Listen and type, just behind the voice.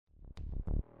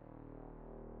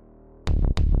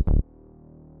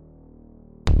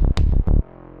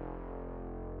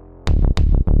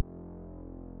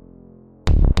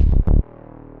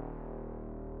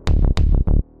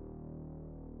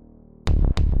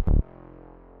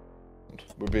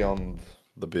beyond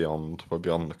the beyond. We're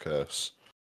beyond the curse.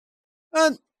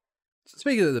 And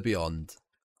speaking of the beyond,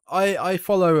 I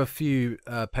follow a few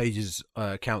pages,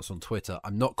 accounts on Twitter.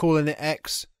 I'm not calling it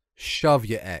X. Shove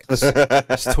your X.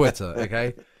 It's Twitter,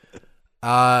 okay?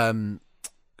 One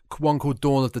called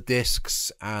Dawn of the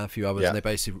Discs and a few others. And they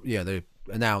basically, they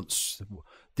announce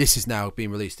this is now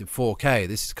being released in 4K.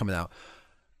 This is coming out.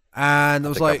 And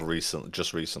I think I've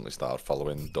just recently started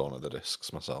following Dawn of the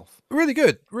Discs myself. Really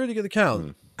good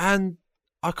account. And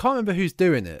I can't remember who's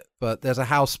doing it, but there's a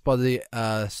house by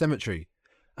the cemetery.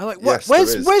 I'm like, what?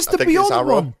 Where's the Beyond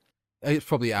one? It's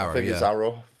probably Arrow. I think it's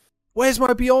Arrow. Where's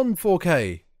my Beyond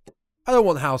 4K? I don't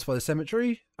want House by the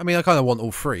Cemetery. I mean, I kind of want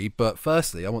all three, but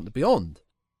firstly, I want the Beyond.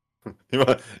 You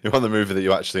want the movie that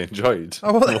you actually enjoyed.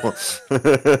 I want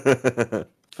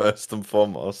First and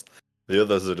foremost. The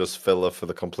others are just filler for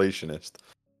the completionist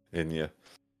in you.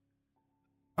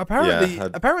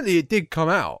 Apparently it did come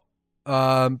out,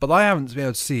 but I haven't been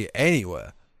able to see it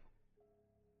anywhere.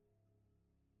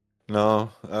 No,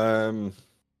 the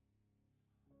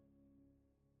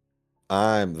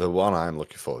one I'm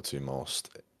looking forward to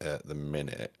most at the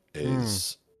minute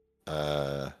is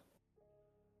the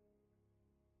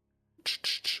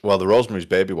Rosemary's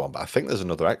Baby one, but I think there's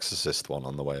another Exorcist one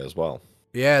on the way as well.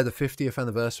 Yeah, the 50th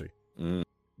anniversary.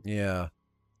 Yeah.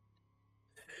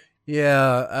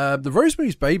 The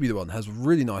Rosemary's Baby one has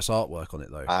really nice artwork on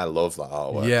it, though. I love that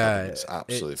artwork. Yeah, it's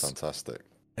absolutely fantastic.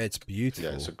 It's beautiful.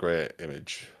 Yeah, it's a great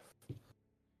image.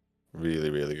 Really,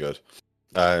 really good.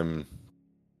 I'm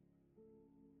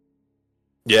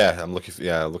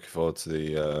looking forward to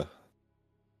the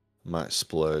might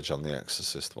splurge on the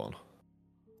Exorcist one.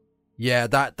 Yeah,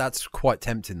 that's quite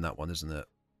tempting, that one, isn't it?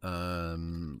 I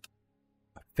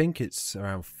think it's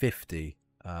around 50.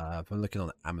 If I'm looking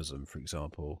on Amazon, for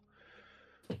example,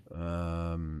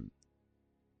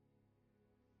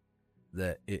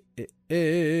 that it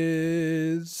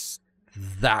is.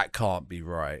 That can't be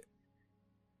right.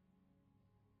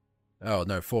 Oh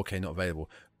no, 4K not available.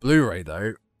 Blu-ray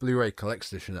though. Blu-ray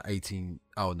collector's edition at 18.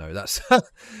 Oh no, that's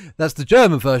that's the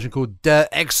German version called Der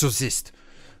Exorcist.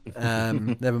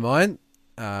 Never mind.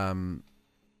 A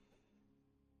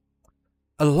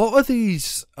lot of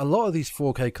these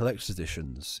 4K collector's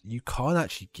editions you can't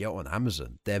actually get on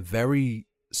Amazon. They're very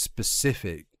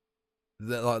specific.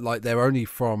 They're like they're only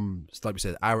from, like we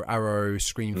said, Arrow,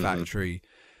 Screen Factory.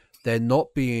 They're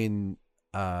not being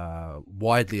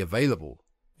widely available.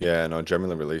 Yeah, no,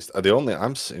 generally released. The one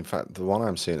I'm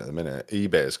seeing at the minute,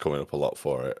 eBay is coming up a lot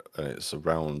for it, and it's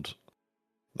around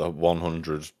the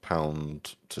 £100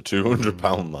 to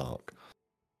 £200 mark.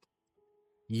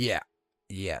 Yeah,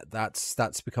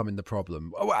 that's becoming the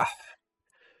problem. Oh,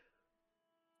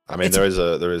 I mean, there is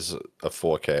a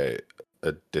 4K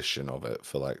edition of it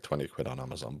for like 20 quid on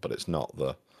Amazon, but it's not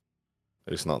the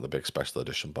big special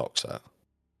edition box set.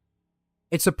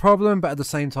 It's a problem, but at the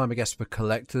same time, I guess for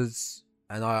collectors,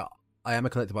 and I am a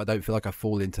collector, but I don't feel like I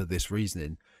fall into this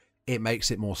reasoning. It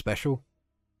makes it more special.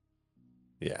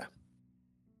 Yeah.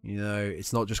 You know,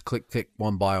 it's not just click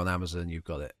one buy on Amazon. You've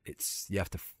got it. You have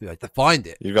to find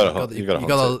it. You got to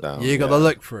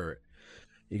look for it.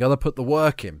 You got to put the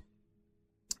work in.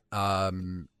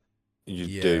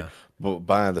 You do, but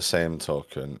by the same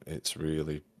token, it's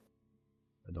really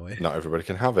annoying. Not everybody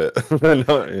can have it. It's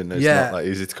not that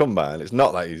easy to come by, and it's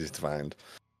not that easy to find.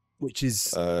 Which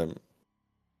is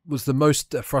was the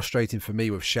most frustrating for me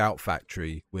with Shout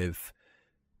Factory. With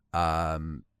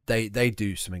they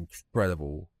do some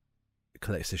incredible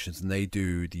collector's editions, and they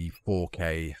do the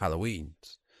 4K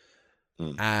Halloweens,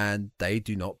 and they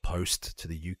do not post to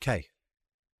the UK.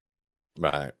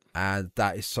 Right. And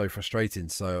that is so frustrating.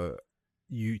 So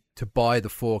to buy the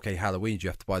 4K Halloweens, you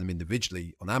have to buy them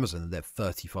individually on Amazon, and they're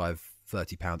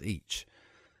 £30 each.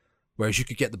 Whereas you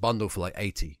could get the bundle for like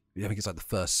 80. I think it's like the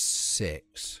first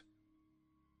 6.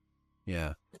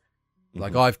 Yeah.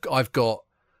 Like I've got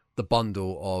the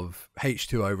bundle of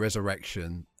H2O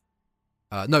Resurrection.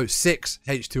 6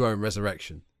 H2O and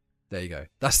Resurrection. There you go.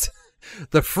 That's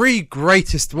the 3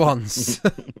 greatest ones.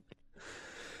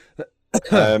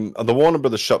 The Warner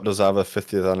Brothers shop does have a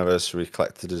 50th anniversary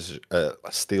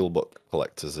steelbook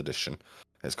collector's edition.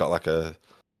 It's got like a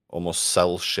almost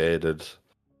cell shaded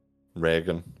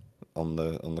Reagan on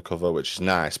the cover, which is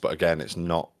nice, but again, it's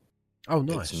not. Oh,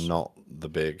 nice! It's not the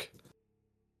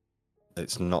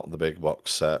big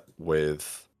box set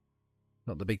with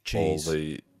not the big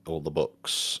cheese. All the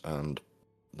books and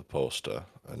the poster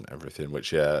and everything.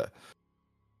 Which £100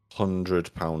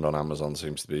 on Amazon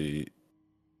seems to be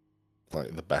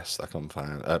like the best I can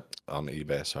find. On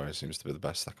eBay, seems to be the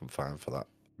best I can find for that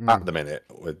at the minute,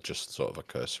 with just sort of a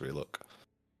cursory look.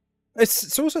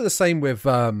 It's also the same with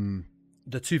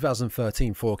the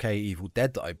 2013 4K Evil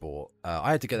Dead that I bought.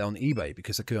 I had to get it on eBay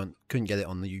because I couldn't get it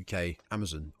on the UK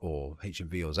Amazon or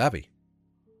HMV or Zavvi.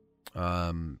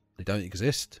 They don't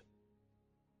exist.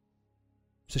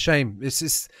 It's a shame.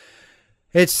 It's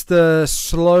the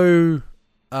slow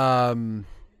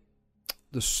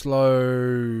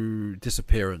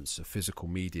disappearance of physical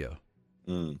media.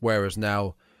 Whereas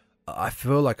now, I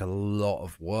feel like a lot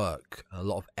of work, a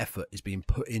lot of effort is being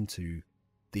put into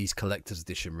these collector's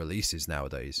edition releases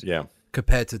nowadays. Yeah.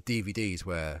 Compared to DVDs,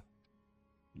 where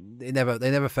they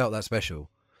never felt that special.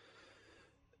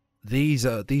 These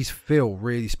feel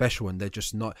really special, and they're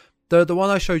just not. The one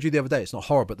I showed you the other day, it's not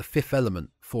horror, but the Fifth Element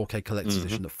 4K collector's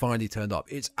edition that finally turned up.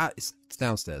 It's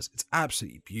downstairs. It's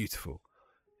absolutely beautiful.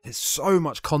 There's so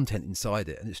much content inside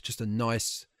it, and it's just a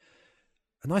nice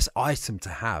item to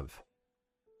have.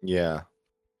 Yeah.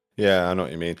 Yeah, I know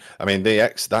what you mean. I mean,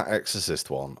 that Exorcist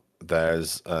one,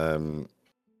 there's a,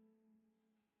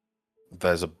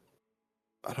 I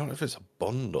don't know if it's a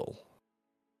bundle,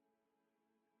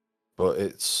 but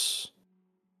it's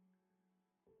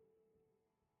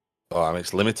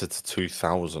it's limited to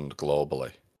 2,000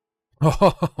 globally.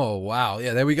 Oh wow!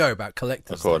 Yeah, there we go about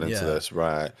collectors. According to this,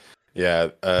 right? Yeah.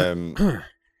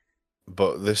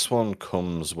 But this one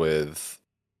comes with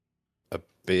a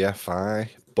BFI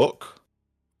book.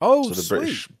 Oh, so the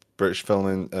sweet. British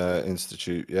Film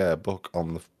Institute, book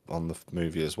on the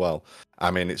movie as well.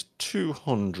 I mean, it's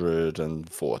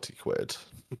 240 quid.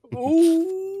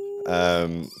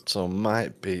 Ooh. So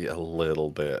might be a little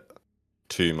bit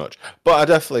too much, but I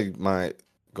definitely might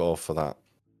go for that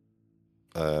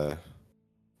other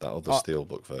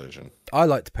steelbook version. I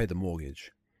like to pay the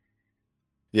mortgage.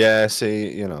 Yeah,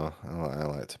 see, I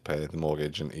like to pay the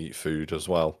mortgage and eat food as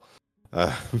well.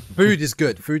 Food is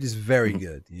good. Food is very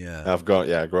good. Yeah, I've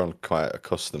grown quite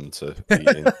accustomed to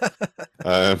eating.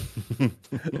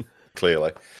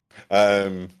 Clearly,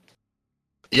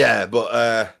 yeah,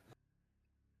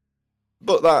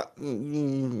 but that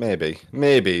maybe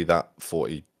that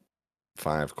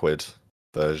 45 quid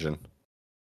version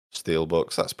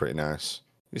steelbooks, that's pretty nice.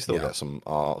 You still get some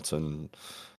art and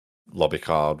lobby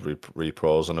card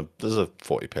repros, and there's a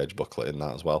 40-page booklet in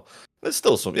that as well. There's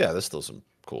still some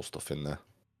cool stuff in there.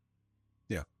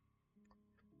 Yeah,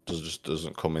 Just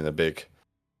doesn't come in a big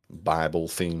Bible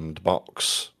themed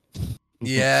box.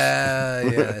 yeah,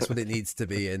 that's what it needs to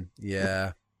be in.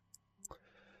 Yeah.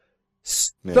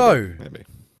 Maybe.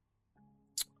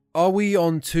 Are we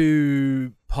on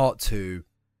to part 2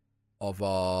 of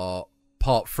our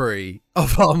part 3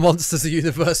 of our Monsters of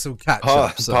Universal catch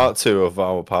up? Part 2 of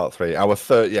our part 3. Our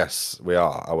third, yes, we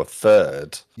are. Our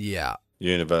third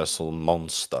Universal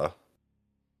monster.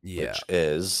 Yeah. Which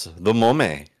is The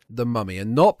Mummy. The Mummy,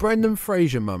 and not Brendan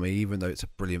Fraser Mummy, even though it's a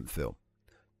brilliant film.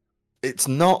 It's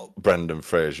not Brendan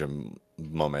Fraser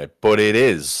Mummy, but it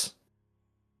is.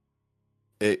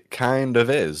 It kind of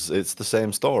is. It's the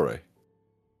same story.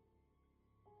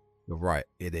 You're right.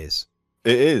 It is.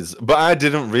 It is, but I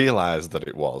didn't realize that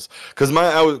it was, because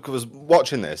I was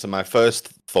watching this, and my first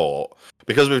thought,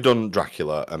 because we've done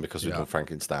Dracula and because we've done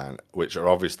Frankenstein, which are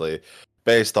obviously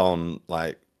based on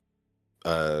like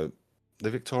the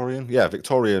Victorian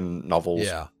novels,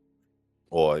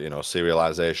 or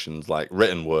serializations, like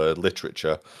written word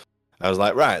literature. I was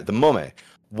like, right, The Mummy.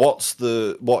 What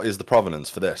is the provenance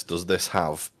for this? Does this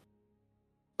have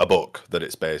a book that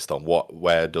it's based on?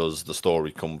 Where does the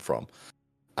story come from?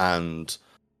 And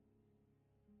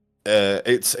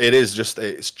it's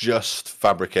just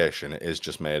fabrication. It is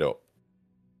just made up.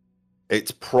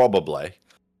 It's probably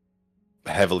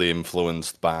heavily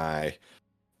influenced by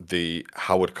the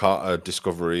Howard Carter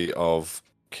discovery of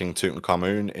King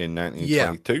Tutankhamun in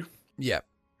 1922. Yeah.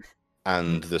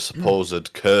 And the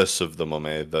supposed curse of the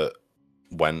mummy that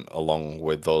went along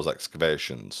with those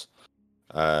excavations.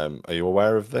 Are you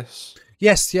aware of this?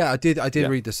 Yes, I did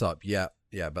read this up. Yeah,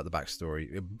 about the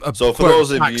backstory. So for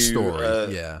those of you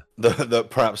that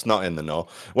perhaps not in the know,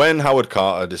 when Howard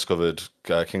Carter discovered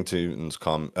King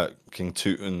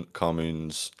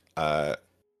Tutankhamun's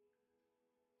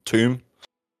tomb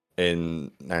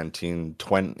in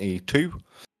 1922,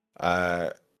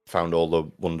 found all the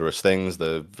wondrous things,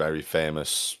 the very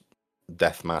famous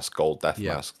gold death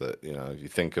mask that, if you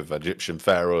think of Egyptian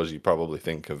pharaohs, you probably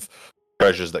think of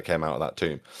treasures that came out of that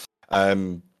tomb.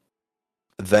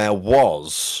 There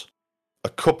was a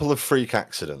couple of freak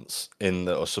accidents in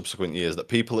the subsequent years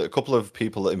that a couple of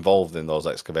people involved in those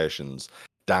excavations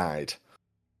died,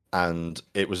 and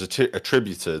it was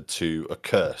attributed to a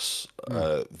curse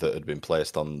that had been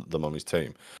placed on the mummy's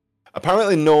tomb.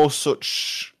 Apparently, no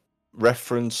such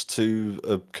reference to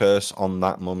a curse on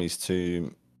that mummy's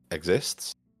tomb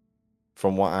exists.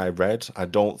 From what I read, I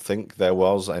don't think there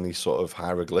was any sort of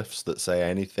hieroglyphs that say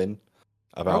anything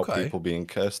about people being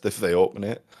cursed if they open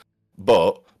it.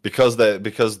 But because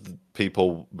the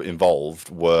people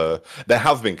involved there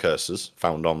have been curses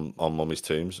found on mummies'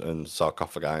 tombs and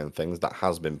sarcophagi and things that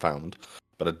has been found,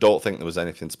 but I don't think there was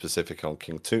anything specific on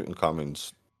King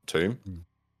Tutankhamun's tomb.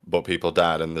 But people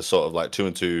died, and the sort of like two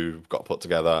and two got put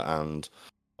together, and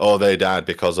they died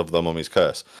because of the mummy's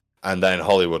curse. And then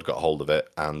Hollywood got hold of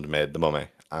it and made the mummy,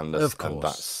 and that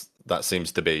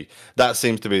seems to be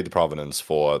the provenance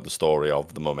for the story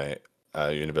of the Mummy,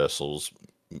 Universal's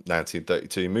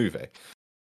 1932 movie.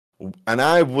 And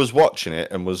I was watching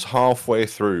it and was halfway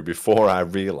through before I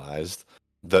realised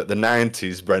that the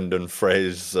 90s Brendan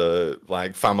Fraser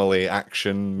like family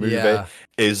action movie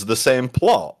is the same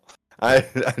plot. I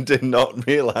did not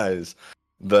realise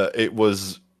that it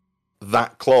was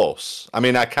that close. I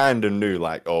mean, I kind of knew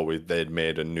like, they'd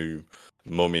made a new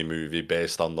Mummy movie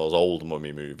based on those old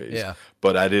Mummy movies. Yeah.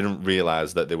 But I didn't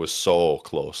realise that they were so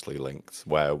closely linked,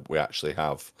 where we actually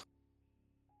have,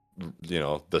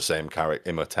 the same character,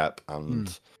 Imhotep,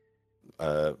 and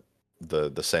the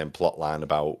same plot line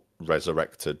about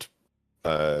resurrected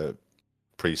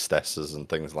priestesses and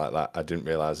things like that. I didn't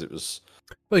realise it was...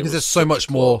 because there's so much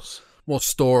more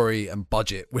story and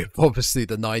budget with obviously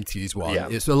the 90s one. Yeah.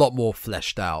 It's a lot more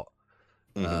fleshed out,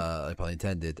 if I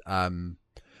intended.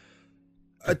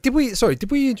 Did we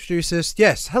introduce this?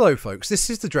 Yes. Hello, folks. This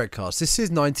is the Dreadcast. This is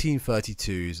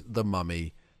 1932's The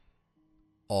Mummy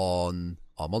on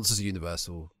our Monsters of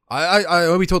Universal.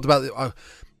 When we talked about it,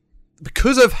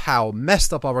 because of how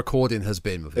messed up our recording has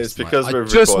been with this, it's because I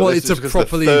just wanted to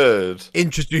properly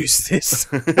introduce this.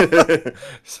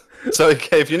 So,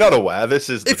 if you're not aware, this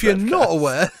is... If you're not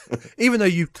aware, even though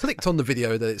you clicked on the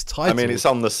video that it's titled... I mean, it's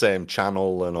on the same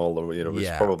channel and all the...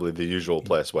 it's probably the usual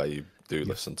place where you do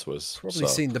listen to us. Probably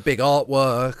seen the big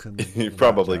artwork. And you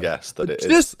probably guessed that it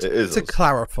is to us.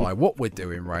 Clarify what we're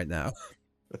doing right now.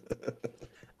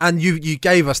 And you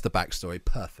gave us the backstory.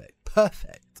 Perfect.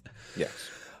 Yes.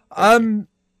 I'm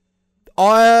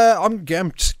not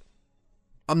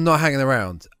hanging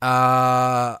around.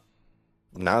 Neither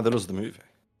does the movie.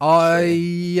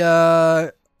 I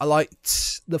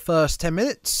liked the first 10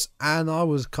 minutes, and I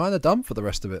was kind of done for the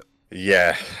rest of it.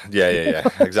 Yeah.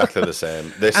 Exactly the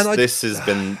same.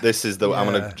 I'm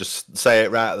gonna just say it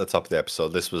right at the top of the episode.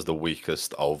 This was the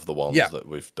weakest of the ones that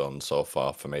we've done so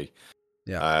far for me.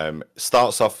 Yeah.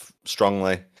 Starts off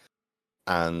strongly,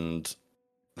 and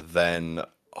then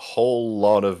a whole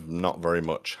lot of not very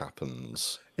much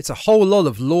happens. It's a whole lot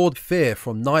of Lord Fear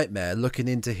from Nightmare looking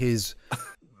into his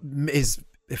mystical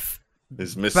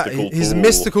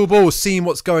ball, seeing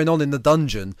what's going on in the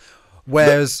dungeon.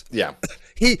 Whereas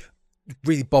he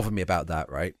really bothered me about that,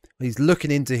 right? He's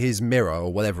looking into his mirror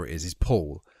or whatever it is, his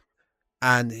pool,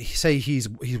 and he's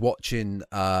watching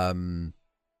Dr.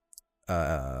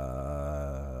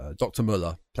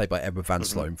 Muller, played by Edward Van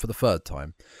Sloan, for the third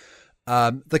time.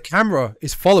 The camera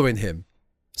is following him,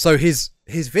 so his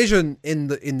vision in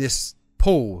this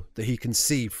pool that he can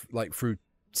see like through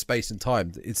space and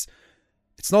time, it's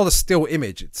not a still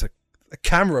image, it's a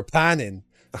camera panning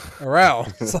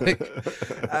around. It's like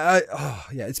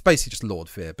it's basically just Lord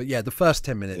Fear. But the first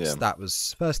 10 minutes, that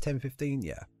was first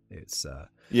 10-15, it's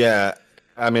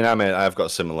I mean, I've got a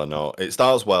similar note. It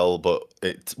starts well, but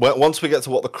once we get to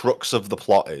what the crux of the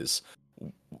plot is,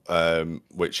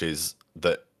 which is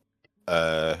that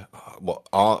Ardeth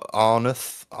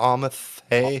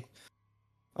Bay.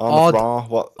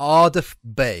 Ardeth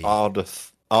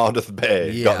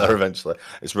Bay. Got there eventually.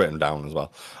 It's written down as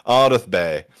well. Ardeth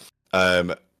Bay.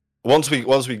 Once we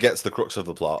get to the crux of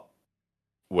the plot,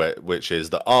 which is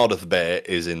that Ardeth Bay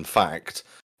is in fact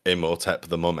Imhotep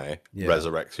the Mummy,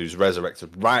 who's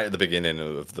resurrected right at the beginning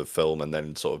of the film and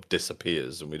then sort of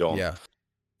disappears, and we don't. Yeah.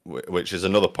 Which is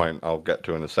another point I'll get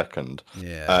to in a second.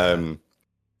 Yeah.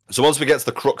 So once we get to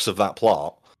the crux of that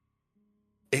plot,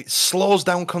 it slows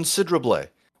down considerably.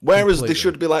 Whereas they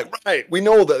should be like, right, we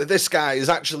know that this guy is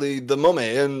actually the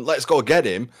Mummy, and let's go get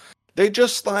him. They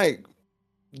just like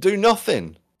do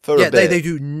nothing for a bit. They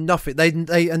do nothing. They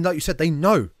and like you said, they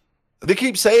know. They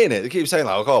keep saying it. They keep saying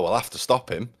like, we'll have to stop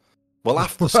him. We'll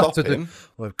have to stop him.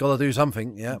 We've got to do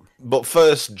something. Yeah. But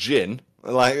first, Jin.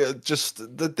 Like,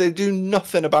 just they do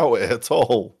nothing about it at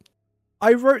all.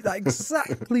 I wrote that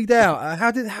exactly down. How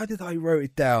did I wrote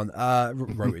it down?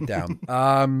 Wrote it down.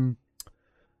 Hang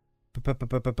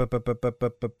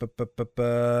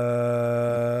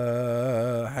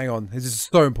on. This is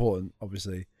so important,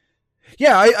 obviously.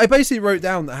 Yeah, I basically wrote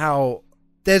down how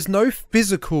there's no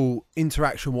physical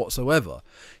interaction whatsoever.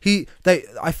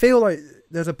 I feel like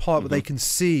there's a part where they can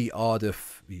see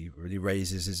Ardif. He really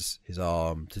raises his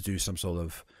arm to do some sort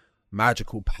of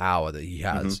magical power that he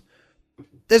has.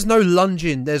 There's no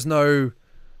lunging. There's no.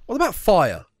 What about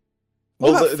fire? The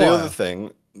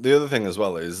other thing as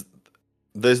well is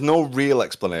there's no real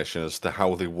explanation as to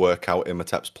how they work out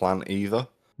Imhotep's plan either.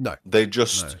 No,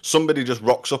 somebody just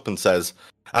rocks up and says,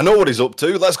 "I know what he's up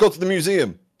to. Let's go to the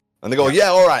museum." And they go, "Yeah,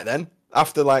 all right then."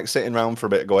 After like sitting around for a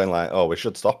bit, going like, "Oh, we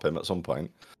should stop him at some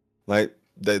point." Like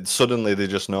they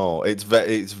just know. It's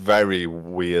very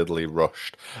weirdly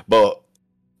rushed, but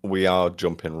we are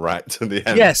jumping right to the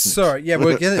end. Yes, sorry. Yeah,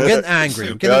 we're getting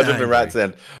angry. We are jumping right to the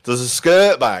end. There's a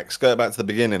skirt back to the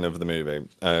beginning of the movie.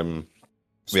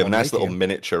 We have a nice little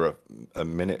miniature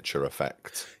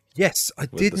effect. Yes, I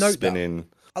did note that.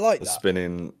 I like that. The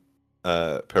spinning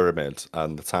pyramid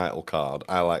and the title card.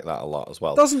 I like that a lot as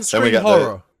well. Doesn't scream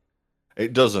horror.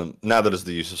 It doesn't. Neither does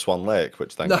the use of Swan Lake,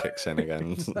 which then kicks in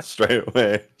again straight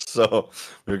away. So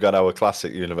we've got our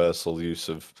classic Universal use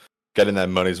of getting their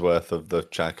money's worth of the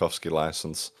Tchaikovsky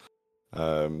license,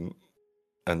 and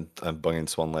bunging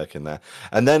Swan Lake in there.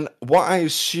 And then what I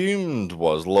assumed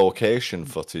was location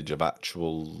footage of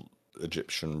actual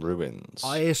Egyptian ruins.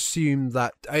 I assumed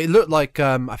that it looked like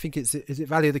I think is it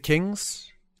Valley of the Kings?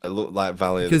 It looked like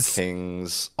Valley of the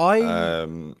Kings.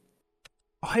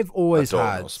 I've always I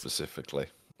don't know specifically.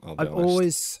 I've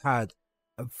always had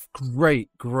a great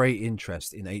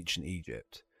interest in ancient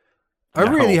Egypt. I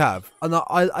really have, and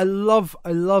I love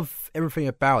everything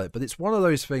about it. But it's one of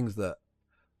those things that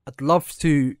I've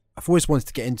always wanted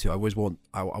to get into. I want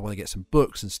to get some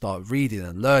books and start reading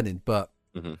and learning. But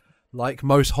like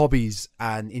most hobbies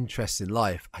and interests in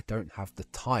life, I don't have the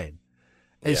time.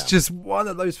 It's just one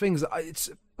of those things that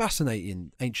it's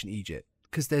fascinating, ancient Egypt,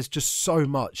 because there's just so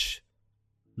much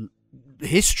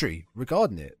history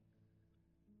regarding it.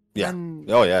 Yeah.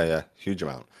 Huge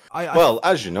amount. Well,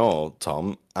 as you know,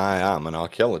 Tom, I am an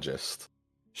archaeologist.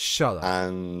 Shut up.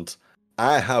 And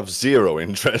I have zero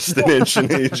interest in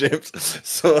ancient Egypt,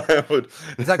 so I would.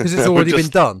 Is that because it's already been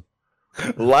done?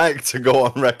 Like to go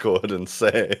on record and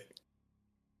say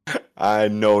I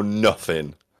know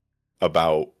nothing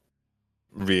about,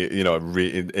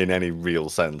 in any real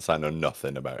sense, I know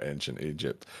nothing about ancient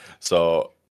Egypt.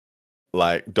 So,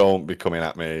 like, don't be coming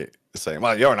at me saying,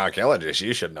 "Well, you're an archaeologist,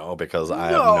 you should know," because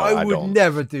I would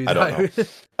never do that. I don't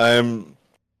know.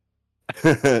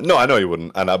 No, I know you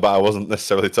wouldn't, but I wasn't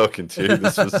necessarily talking to you.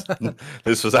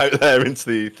 This was out there into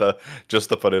the ether, just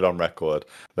to put it on record.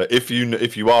 But if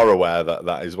you are aware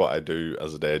that is what I do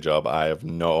as a day job, I have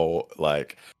no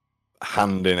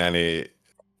hand in any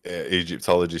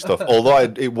Egyptology stuff.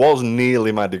 Although it was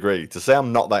nearly my degree. To say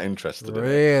I'm not that interested in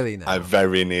it, I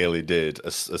very nearly did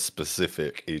a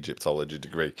specific Egyptology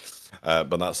degree,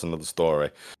 but that's another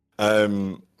story.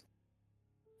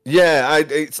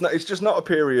 It's just not a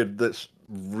period that's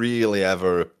really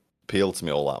ever appealed to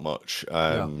me all that much.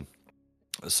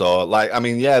 So,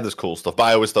 there's cool stuff, but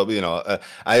I always thought,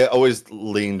 I always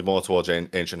leaned more towards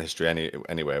ancient history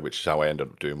anyway, which is how I ended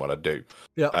up doing what I do.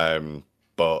 Yeah.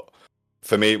 But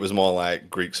for me, it was more like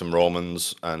Greeks and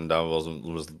Romans, and I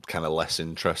was kind of less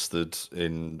interested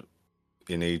in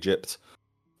Egypt.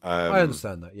 I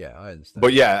understand that. Yeah, I understand.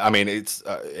 But yeah, it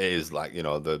is like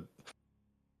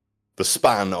the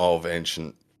span of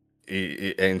ancient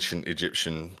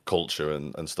Egyptian culture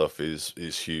and stuff is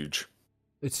huge.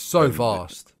 It's so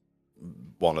vast.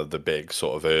 One of the big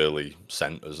sort of early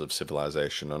centers of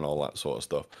civilization and all that sort of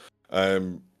stuff.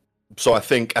 So I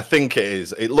think it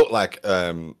is. It looked like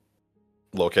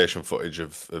location footage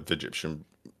of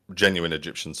genuine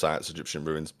Egyptian sites, Egyptian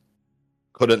ruins.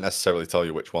 Couldn't necessarily tell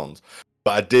you which ones,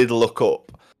 but I did look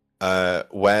up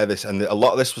where this, and a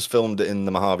lot of this was filmed in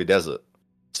the Mojave Desert.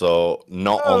 So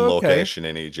not on location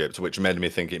in Egypt, which made me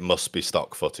think it must be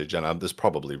stock footage. And there's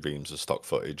probably reams of stock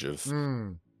footage of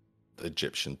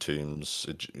Egyptian tombs.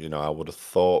 I would have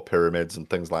thought pyramids and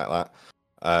things like that.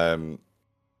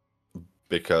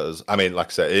 Because, like I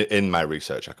said, in my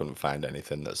research, I couldn't find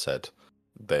anything that said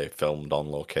they filmed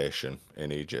on location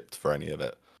in Egypt for any of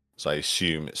it. So I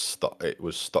assume it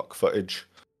was stock footage.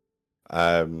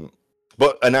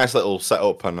 But a nice little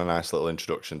setup and a nice little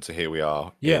introduction to here we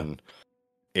are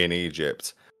in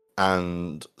Egypt.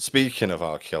 And speaking of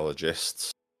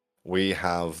archaeologists, we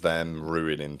have them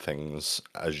ruining things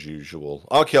as usual.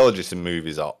 Archaeologists in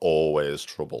movies are always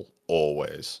trouble.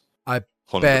 Always. I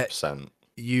 100%. Bet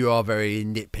you are very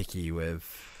nitpicky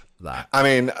with that.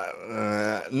 I'm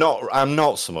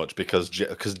not so much because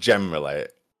generally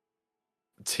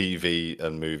TV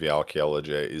and movie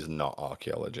archaeology is not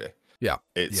archaeology. Yeah.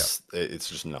 It's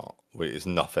just not. It's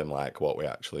nothing like what we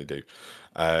actually do.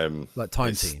 Like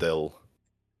Time Team. Still.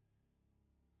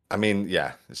 I mean,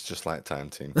 yeah, it's just like Time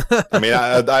Team. I mean,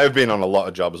 I've been on a lot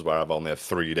of jobs where I've only had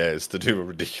 3 days to do a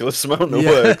ridiculous amount of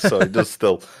work, so it does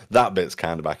still, that bit's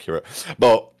kind of accurate.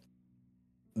 But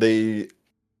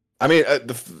I mean,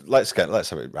 let's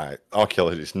have it right.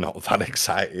 Archaeology is not that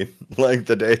exciting. Like,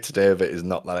 the day-to-day of it is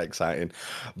not that exciting.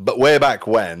 But way back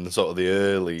when, sort of the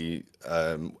early,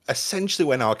 essentially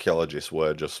when archaeologists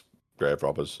were just grave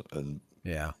robbers and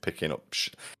picking up,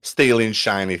 stealing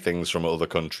shiny things from other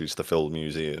countries to fill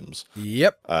museums.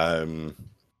 Yep.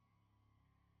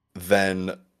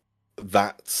 Then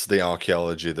that's the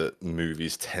archaeology that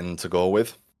movies tend to go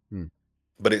with.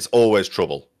 But it's always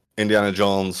trouble. Indiana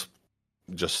Jones,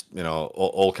 just, you know,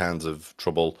 all kinds of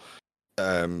trouble.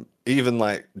 Even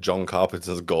like John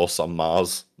Carpenter's Ghosts on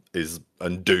Mars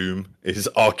and Doom is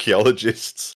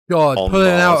archaeologists. God,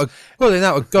 pulling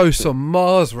out a Ghosts on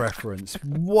Mars reference.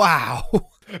 Wow.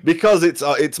 Because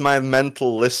it's my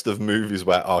mental list of movies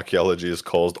where archaeology has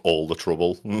caused all the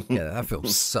trouble. Yeah, that film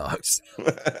sucks.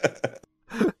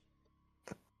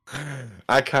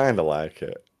 I kind of like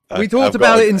it. We talked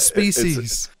about it in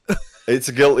Species. It's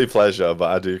a guilty pleasure, but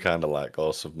I do kind of like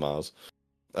Ghosts of Mars.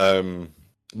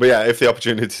 But yeah, if the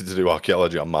opportunity to do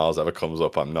archaeology on Mars ever comes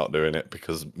up, I'm not doing it,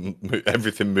 because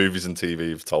everything movies and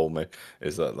TV have told me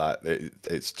is that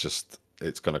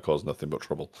it's going to cause nothing but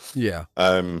trouble. Yeah.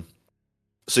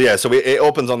 So it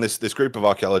opens on this group of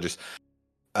archaeologists,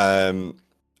 and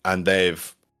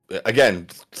they've, again,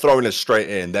 throwing us straight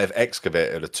in, they've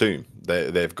excavated a tomb.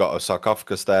 They've got a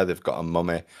sarcophagus there, they've got a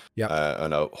mummy,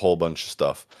 and a whole bunch of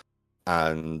stuff.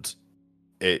 And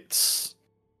it's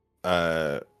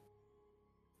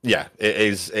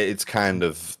it's kind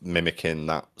of mimicking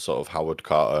that sort of Howard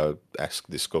Carter-esque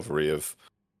discovery of,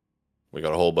 we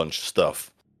got a whole bunch of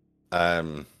stuff.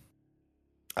 And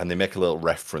they make a little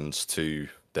reference to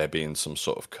there being some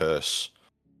sort of curse.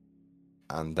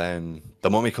 And then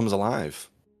the mummy comes alive.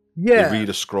 Yeah. They read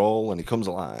a scroll and he comes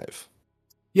alive.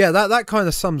 Yeah, that kind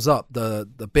of sums up the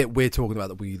bit we're talking about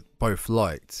that we both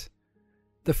liked.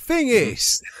 The thing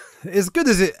is, as good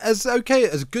as it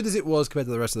was compared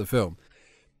to the rest of the film,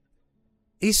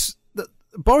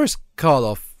 Boris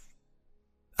Karloff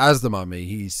as the mummy,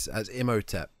 he's as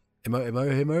Imhotep.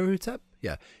 Imhotep?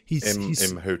 Yeah. He's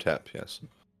Imhotep, yes.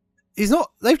 He's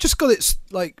not, they've just got it,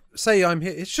 like, say I'm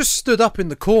here, it's just stood up in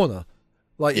the corner.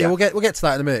 Like, we'll get to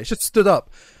that in a minute. It's just stood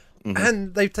up. Mm-hmm.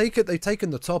 And they've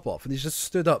taken the top off and he's just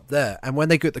stood up there. And when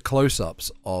they get the close-ups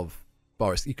of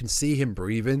Boris, you can see him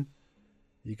breathing.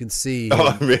 You can see him,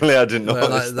 oh, really? I didn't know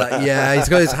that. Yeah, he's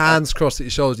got his hands crossed at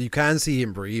his shoulders. You can see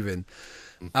him breathing.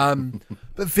 But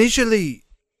visually,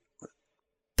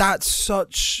 that's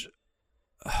such,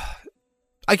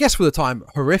 I guess for the time,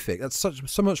 horrific. That's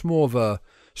so much more of a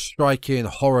striking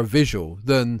horror visual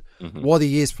than what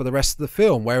he is for the rest of the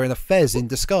film, wearing a fez in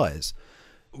disguise.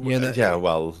 You know? Yeah,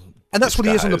 well, and that's what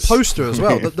he is on the poster as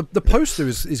well. The poster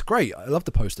is great. I love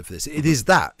the poster for this. It is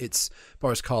that. It's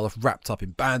Boris Karloff wrapped up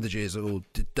in bandages, all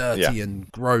dirty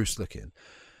and gross looking.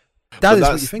 That is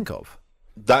what you think of.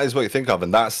 That is what you think of,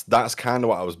 and that's kind of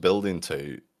what I was building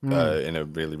to in a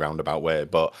really roundabout way.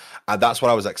 But that's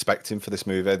what I was expecting for this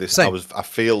movie. I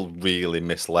feel really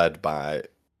misled by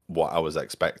what I was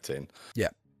expecting. Yeah,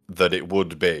 that it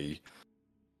would be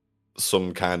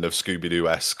some kind of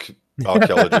Scooby-Doo-esque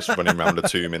archaeologist running around a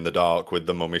tomb in the dark with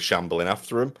the mummy shambling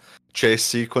after him, chase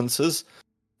sequences,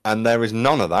 and there is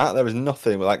none of that. There is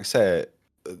nothing. Like I say,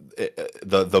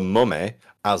 the mummy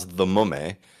as the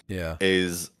mummy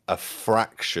is a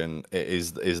fraction. It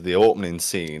is the opening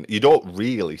scene. You don't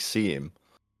really see him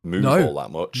move all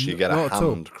that much. You get a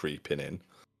hand creeping in,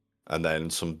 and then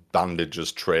some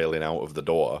bandages trailing out of the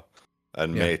door,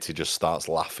 and Matey just starts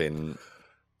laughing.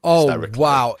 Oh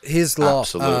wow! His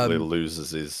laugh absolutely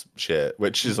loses his shit,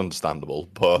 which is understandable.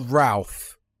 But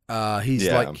Ralph, he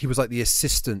was like the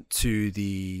assistant to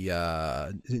the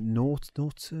is it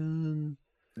Norton,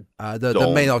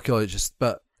 the main archaeologist.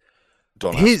 But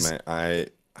don't ask me. I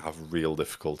have real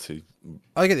difficulty.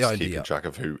 I get the idea. Keeping track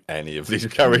of who any of these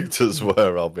characters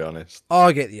were. I'll be honest.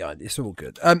 I get the idea. It's all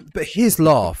good. But his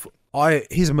laugh,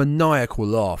 his maniacal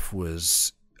laugh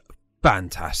was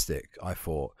fantastic. I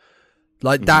thought.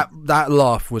 Like that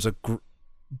laugh was a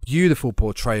beautiful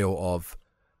portrayal of,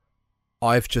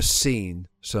 I've just seen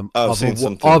some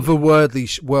otherworldly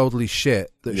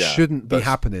shit that shouldn't be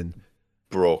happening.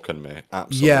 Broken me,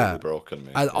 absolutely broken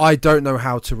me. And I don't know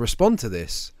how to respond to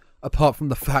this, apart from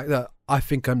the fact that I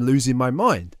think I'm losing my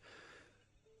mind.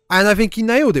 And I think he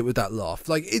nailed it with that laugh.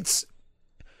 Like it's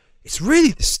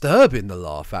really disturbing, the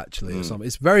laugh actually. Or something.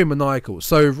 It's very maniacal.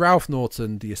 So Ralph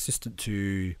Norton, the assistant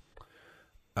to.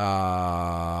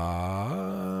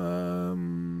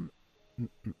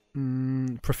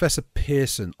 Professor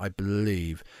Pearson, I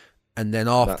believe. And then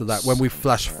after that, when we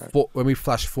flash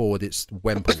forward, it's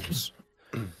Wemple's.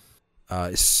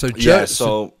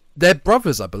 So they're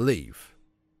brothers, I believe.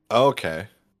 Okay.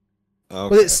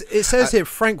 Well, it says here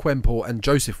Frank Wemple and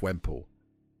Joseph Wemple,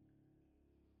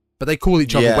 but they call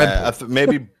each other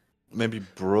Wemple. Maybe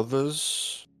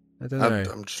brothers. I don't know.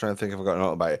 I'm just trying to think if I've got a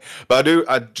note about it. But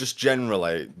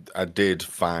I did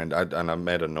find, and I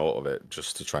made a note of it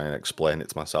just to try and explain it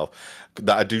to myself,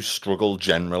 that I do struggle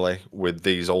generally with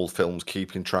these old films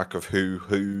keeping track of who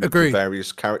the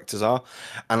various characters are.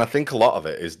 And I think a lot of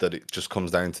it is that it just comes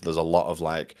down to there's a lot of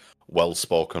like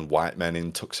well-spoken white men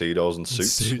in tuxedos and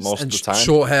suits most of the time.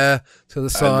 Short hair to the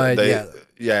side.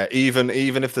 Yeah, even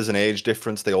if there's an age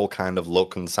difference, they all kind of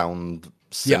look and sound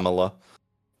similar. Yeah.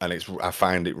 And I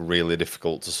find it really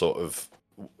difficult to sort of,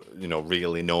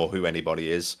 really know who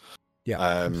anybody is.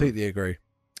 Yeah, completely agree.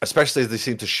 Especially as they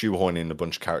seem to shoehorn in a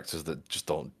bunch of characters that just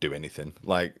don't do anything.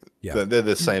 Like, they're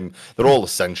the same. They're all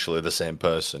essentially the same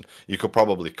person. You could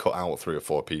probably cut out 3 or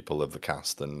 4 people of the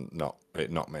cast and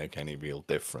not make any real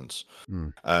difference.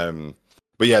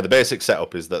 But yeah, the basic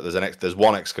setup is that there's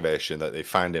one excavation that they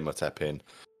find Imhotep in,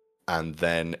 and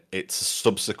then it's a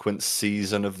subsequent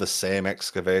season of the same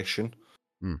excavation.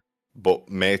 But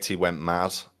Matey went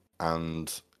mad,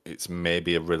 and it's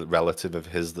maybe a relative of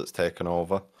his that's taken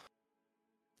over.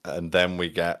 And then we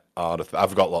get Ardith.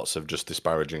 I've got lots of just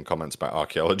disparaging comments about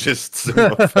archaeologists in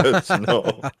my first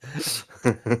note.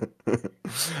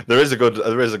 There is a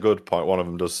good point. One of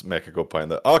them does make a good point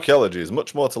that archaeology is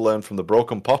much more to learn from the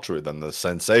broken pottery than the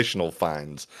sensational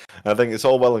finds. And I think it's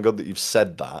all well and good that you've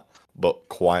said that, but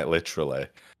quite literally,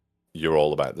 you're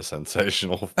all about the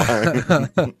sensational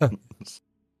finds.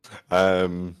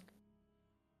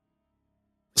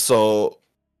 So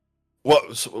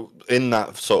in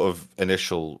that sort of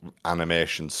initial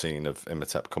animation scene of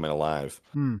Imhotep coming alive,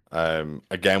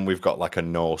 again we've got like a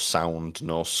no sound,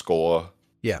 no score,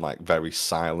 like very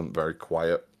silent, very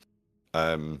quiet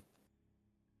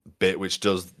bit, which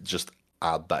does just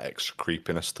add that extra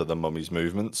creepiness to the mummy's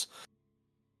movements.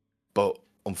 But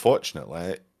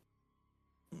unfortunately,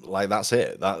 like that's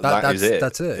it. That is it.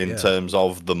 That's it. In terms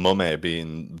of the mummy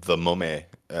being the mummy,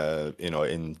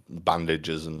 in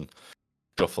bandages and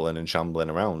shuffling and shambling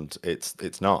around.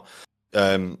 It's not.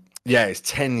 It's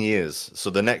 10 years. So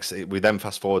we then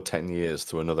fast forward 10 years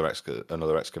to another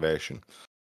excavation,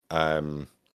 and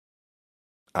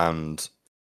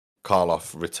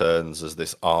Karloff returns as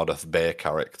this Ardith Bay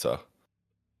character,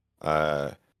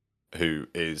 who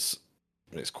is,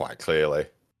 it's quite clearly.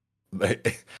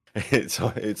 It's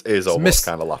almost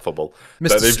kind of laughable.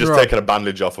 But they've just taken a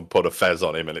bandage off and put a fez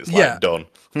on him, and it's like done.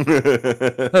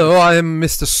 Oh, I am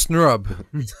Mr. Snrub.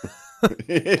 But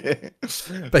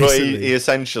he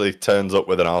essentially turns up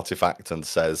with an artifact and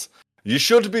says, "You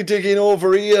should be digging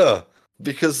over here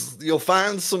because you'll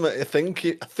find something. I think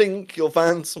you'll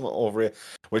find something over here,"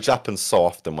 which happens so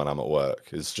often when I'm at work.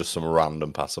 It's just some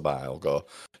random passerby. I'll go,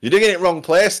 "You're digging it wrong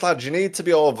place, lad. You need to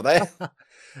be over there."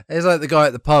 It's like the guy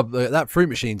at the pub. That fruit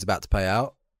machine's about to pay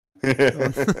out.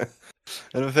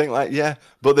 And I think,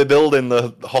 but they're building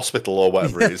the hospital or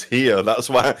whatever it is here. That's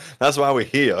why we're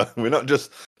here. We're not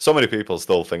just. So many people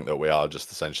still think that we are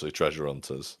just essentially treasure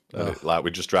hunters. Like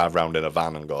we just drive around in a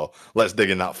van and go, "Let's dig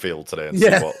in that field today and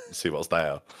see what's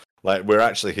there." Like we're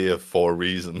actually here for a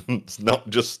reason. It's not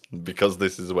just because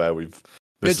this is where the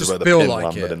pin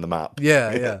landed in the map.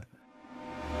 Yeah.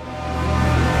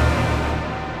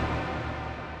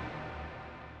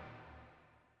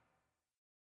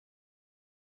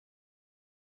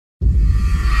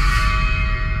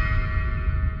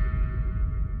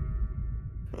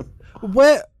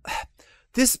 Where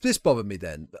this bothered me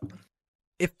then.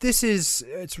 If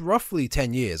it's roughly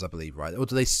 10 years, I believe, right? Or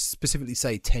do they specifically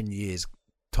say 10 years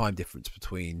time difference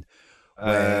between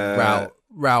where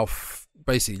Ralph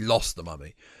basically lost the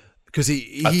mummy? Because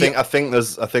I think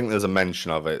there's a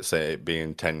mention of it, say it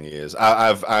being 10 years.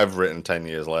 I've written 10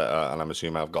 years later, and I'm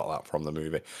assuming I've got that from the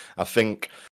movie. I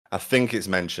think it's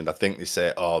mentioned. I think they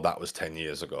say, "Oh, that was 10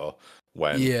 years ago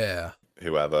when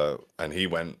whoever," and he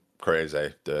went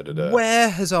crazy. Where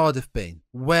has Ardith been?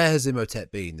 Where has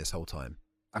Imhotep been this whole time?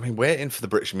 I mean, waiting for the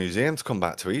British Museum to come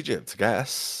back to Egypt, I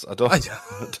guess. I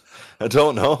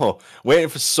don't know. Waiting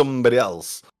for somebody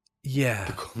else. Yeah.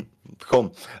 To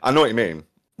come. I know what you mean.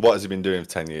 What has he been doing for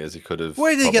 10 years? He could have.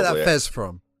 Where did he get that fez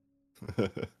from?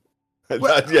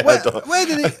 Where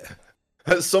did he?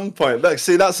 At some point,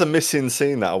 that's a missing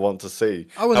scene that I want to see.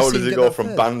 How does he go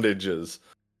from bandages?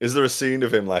 Is there a scene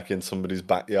of him like in somebody's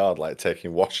backyard, like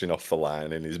taking washing off the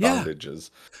line in his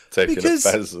bandages, taking a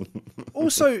pheasant?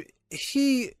 Also,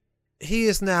 he he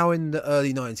is now in the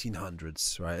early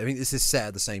 1900s, right? I mean, this is set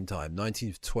at the same time,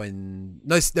 1920.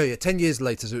 No, yeah, 10 years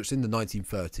later, so it's in the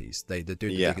 1930s. They're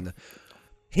doing the digging.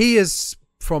 He is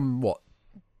from what,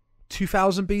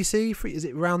 2000 BC? Is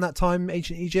it around that time,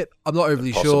 ancient Egypt? I'm not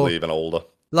overly sure. Possibly even older.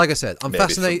 Like I said, I'm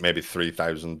fascinated. Maybe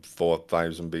 3000,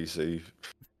 4000 BC.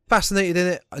 Fascinated in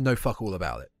it. I know fuck all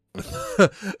about it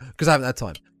because I haven't had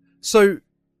time. So,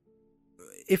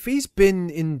 if he's been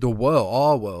in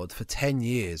our world, for 10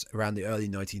 years around the early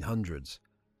 1900s,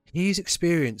 he's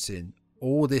experiencing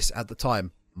all this at the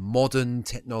time. Modern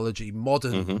technology,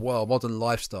 modern world, modern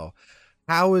lifestyle.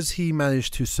 How has he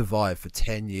managed to survive for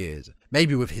 10 years?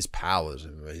 Maybe with his powers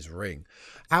and his ring.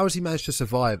 How has he managed to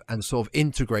survive and sort of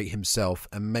integrate himself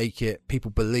and make it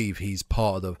people believe he's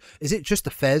part of? Is it just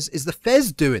the Fez? Is the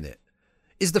Fez doing it?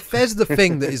 Is the Fez the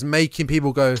thing that is making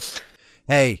people go,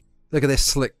 hey, look at this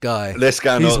slick guy. This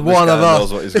guy knows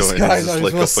what he's this going. Guy he's a knows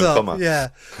slick what's up and up. comer. Yeah.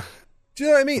 Do you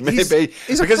know what I mean? Maybe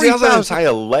he's because he has an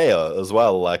entire layer as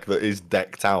well, like that is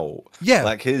decked out. Yeah.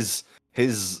 Like his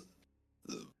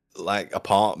like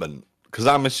apartment. Because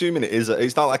I'm assuming it is.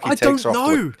 It's not like he takes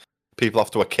off people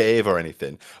off to a cave or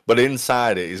anything. But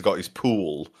inside it, he's got his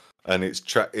pool. And it's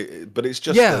but it's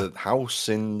just a house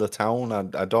in the town.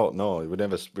 I don't know. You would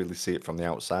never really see it from the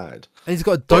outside. And he's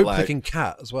got a dope-looking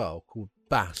cat as well called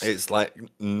Bass. It's like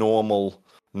normal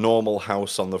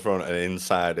house on the front, and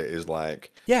inside it is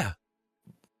like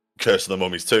Curse of the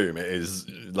Mummy's tomb. It is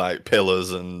like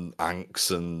pillars and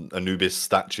ankhs and Anubis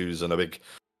statues and a big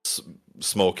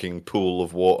smoking pool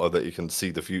of water that you can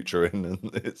see the future in, and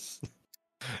it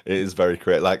is very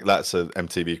creative. Like that's a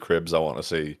MTV Cribs I want to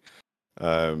see.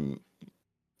 It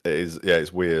is,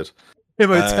 it's weird.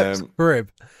 Imhotep's crib.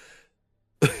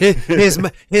 Here's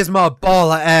my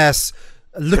baller ass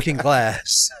looking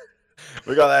glass.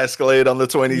 We got the Escalade on the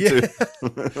 22.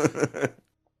 Yeah.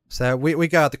 So we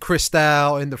got the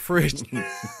crystal in the fridge.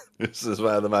 This is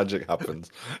where the magic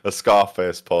happens. A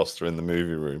Scarface poster in the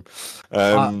movie room.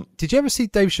 Did you ever see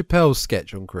Dave Chappelle's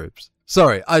sketch on Cribs?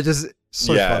 Sorry, I just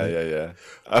funny. Yeah.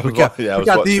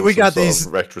 We got these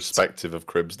retrospective of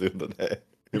Cribs the other day.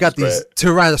 We got these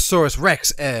Tyrannosaurus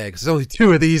Rex eggs. There's only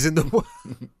 2 of these in the world.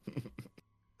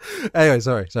 Anyway,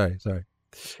 sorry. So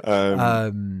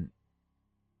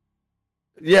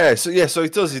he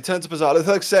does. He turns up as like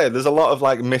I said, there's a lot of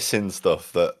like missing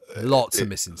stuff of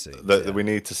missing scenes that we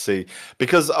need to see,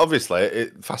 because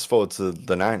obviously fast forward to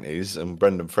the 90s and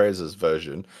Brendan Fraser's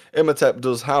version, Imhotep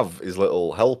does have his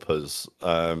little helpers.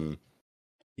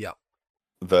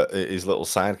 His little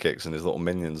sidekicks and his little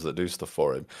minions that do stuff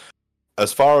for him.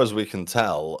 As far as we can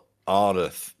tell,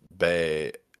 Ardith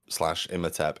Bay /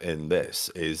 Imhotep in this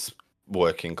is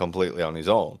working completely on his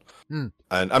own. And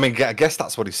I mean, I guess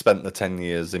that's what he spent the 10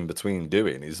 years in between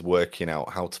doing, is working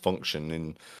out how to function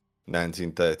in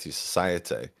 1930s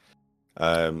society,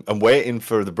 and waiting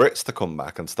for the Brits to come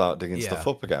back and start digging stuff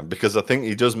up again. Because I think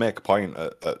he does make a point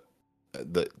I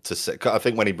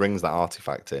think when he brings that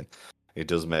artifact in, he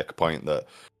does make a point that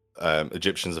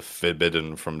Egyptians are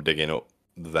forbidden from digging up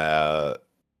their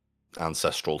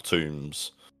ancestral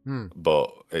tombs,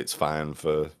 but it's fine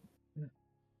for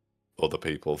other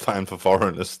people, fine for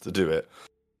foreigners to do it.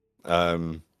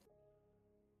 But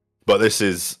this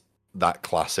is that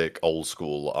classic old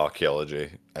school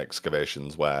archaeology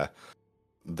excavations where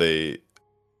the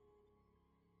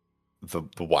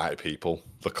white people,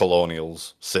 the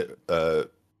colonials, sit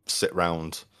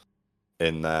round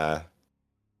in their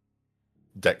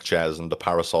deck chairs and the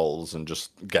parasols and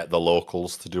just get the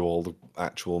locals to do all the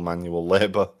actual manual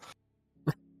labor.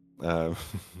 But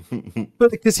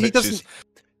because he doesn't.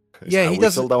 He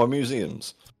doesn't build our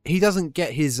museums. He doesn't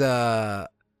get his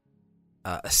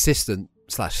assistant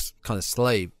 / kind of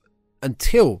slave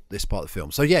until this part of the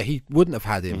film. So he wouldn't have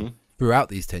had him throughout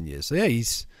these 10 years. So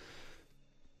he's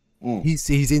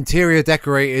interior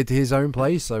decorated his own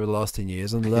place over the last 10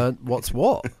 years and learned what's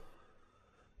what.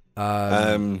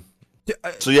 They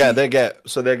get.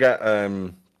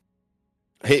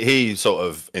 He sort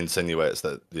of insinuates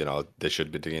that they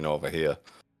should be digging over here.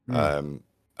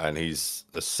 And he's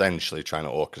essentially trying to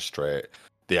orchestrate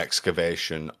the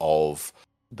excavation of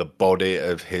the body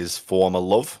of his former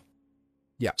love.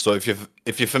 Yeah. So if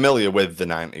you're familiar with the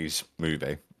 90s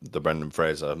movie, the Brendan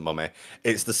Fraser Mummy,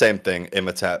 it's the same thing.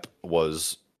 Imhotep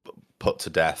was put to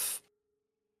death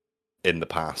in the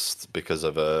past because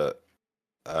of a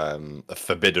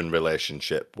forbidden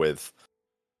relationship with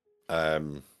a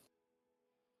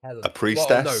priestess.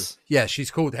 Well, no. Yeah,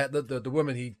 she's called the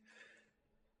woman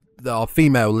our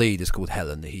female lead is called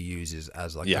Helen, that he uses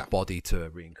as a body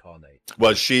to reincarnate.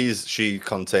 Well, she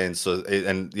contains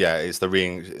it's the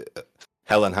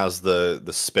Helen has the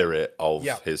spirit of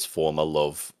Yeah. his former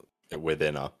love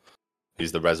within her.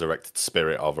 He's the resurrected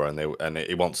spirit of her, and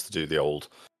he wants to do the old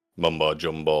mumbo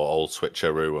jumbo, old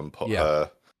switcheroo, and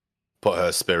put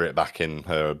her spirit back in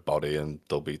her body, and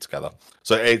they'll be together.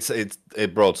 So it's a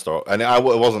broad story, and it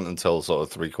wasn't until sort of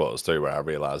 3/4 through where I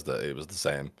realised that it was the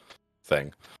same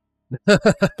thing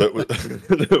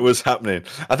that was happening.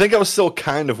 I think I was still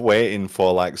kind of waiting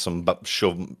for like some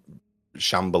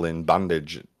shambling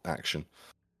bandage action.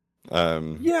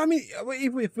 Yeah, I mean,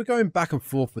 if we're going back and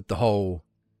forth with the whole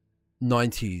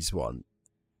 90s one,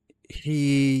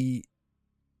 he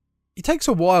takes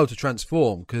a while to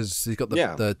transform because he's got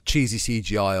the cheesy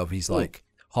CGI of he's like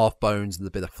half bones and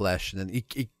a bit of flesh, and then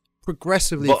he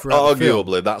progressively. But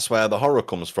arguably, that's where the horror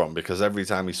comes from, because every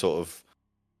time he sort of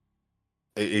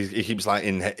he keeps like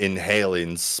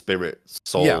inhaling spirit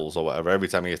souls or whatever. Every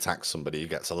time he attacks somebody, he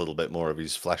gets a little bit more of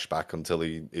his flesh back until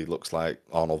he looks like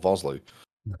Arnold Vosloo.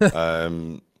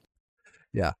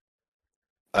 Yeah,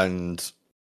 and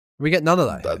we get none of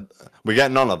that. We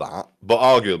get none of that, but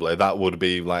arguably that would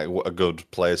be like a good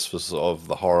place for sort of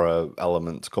the horror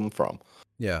element to come from.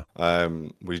 Yeah.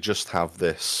 We just have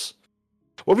this.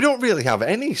 Well, we don't really have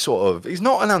any sort of. He's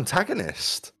not an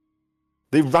antagonist.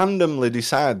 They randomly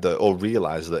decide that or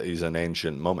realize that he's an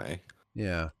ancient mummy.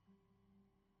 Yeah.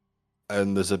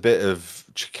 And there's a bit of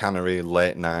chicanery,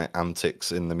 late night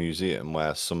antics in the museum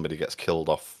where somebody gets killed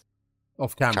off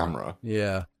camera.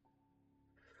 Yeah.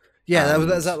 Yeah,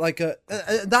 that's that like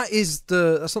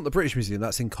that's not the British Museum.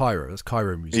 That's in Cairo. That's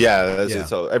Cairo Museum. Yeah,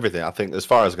 it's everything. I think, as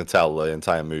far as I can tell, the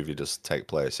entire movie does take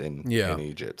place in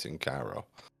Egypt, in Cairo.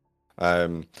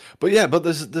 But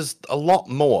there's a lot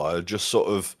more just sort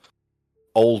of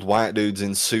old white dudes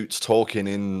in suits talking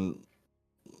in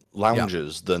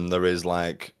lounges than there is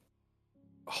like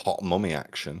hot mummy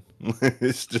action.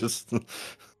 It's just.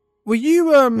 Were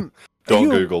you Don't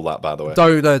Google that, by the way.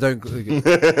 Don't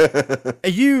Google. Are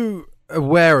you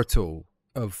aware at all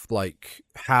of like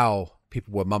how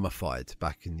people were mummified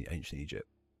back in the ancient Egypt?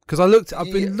 Because I've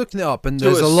been looking it up, and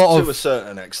there's a lot of, to a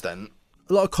certain extent,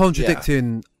 a lot of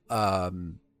contradicting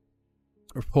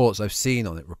reports I've seen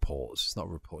on it. It's not a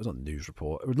report. It's not a news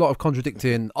report. A lot of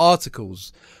contradicting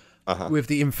articles with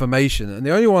the information, and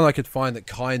the only one I could find that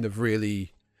kind of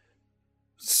really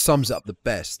sums it up the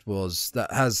best was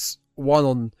that has one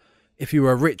on if you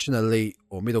were rich and elite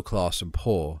or middle class and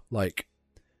poor. Like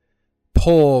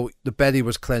poor, the belly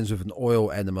was cleansed with an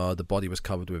oil enema, the body was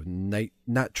covered with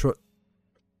natron,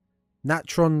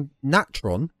 natron.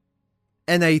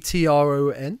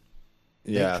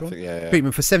 Yeah, I think,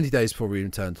 treatment for 70 days before we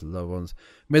return to the loved ones.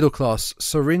 Middle class,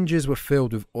 syringes were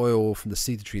filled with oil from the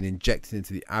cedar tree and injected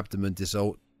into the abdomen,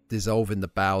 dissolving the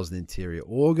bowels and interior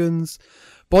organs.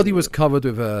 Body was covered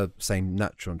with a same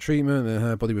natron treatment, and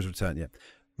her body was returned. Yeah,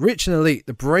 rich and elite.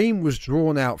 The brain was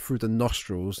drawn out through the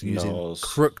nostrils using a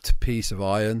crooked piece of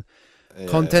iron. Yeah.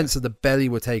 Contents of the belly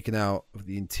were taken out of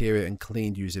the interior and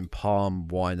cleaned using palm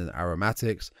wine and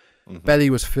aromatics.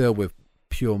 Belly was filled with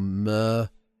pure myrrh,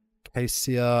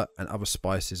 cassia, and other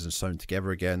spices and sewn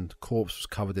together again. The corpse was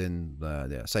covered in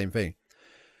same thing.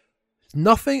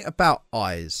 Nothing about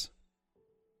eyes,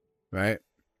 right?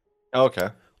 Okay.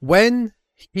 When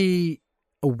he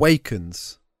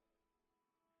awakens,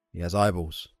 he has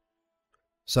eyeballs.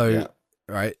 So,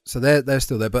 right, so they're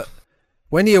still there. But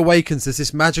when he awakens, there's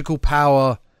this magical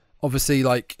power. Obviously,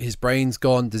 like his brain's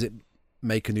gone. Does it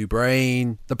make a new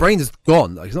brain? The brain is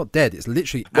gone. Like, he's not dead. It's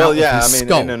literally out of his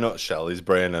skull. In a nutshell, his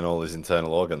brain and all his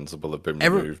internal organs will have been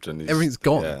removed, and everything's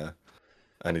gone. Yeah,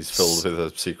 and he's filled with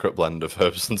a secret blend of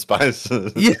herbs and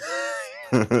spices. Yeah,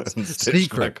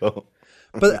 secret.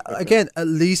 But again, at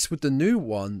least with the new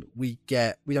one, we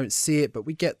don't see it, but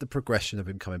we get the progression of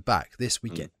him coming back. This we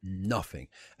get nothing.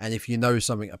 And if you know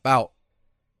something about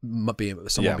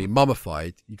someone being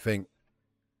mummified, you'd think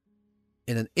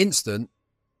in an instant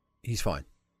he's fine.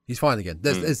 He's fine again.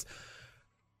 It's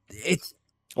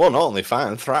not only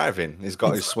fine, thriving. He's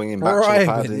got his swinging back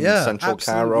pad in central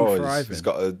Cairo. He's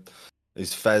got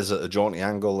his fez at a jaunty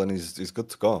angle, and he's good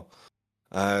to go.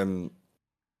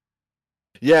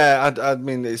 Yeah, I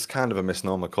mean, it's kind of a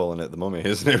misnomer calling it the Mummy,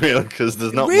 isn't it, really? Because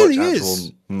there's not much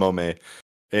actual mummy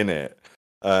in it.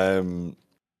 And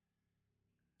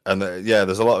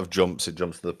there's a lot of jumps. It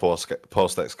jumps to the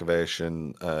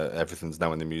post-excavation. Everything's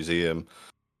now in the museum.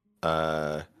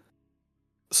 So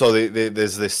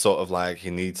there's this sort of like, he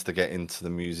needs to get into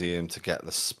the museum to get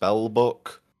the spell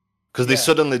book. Because they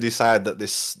suddenly decide that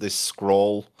this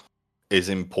scroll is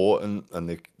important,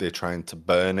 and they're trying to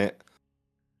burn it.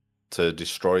 To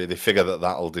destroy, they figure that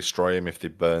that'll destroy him if they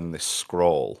burn this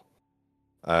scroll.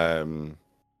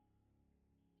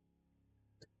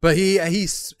 But he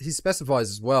specifies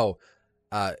as well.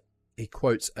 He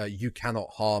quotes, "You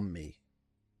cannot harm me,"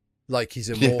 like he's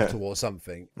immortal or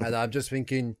something. And I'm just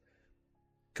thinking,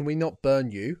 can we not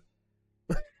burn you?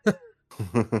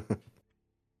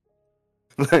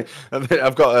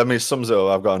 I've got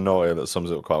a note here that sums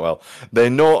it up quite well. They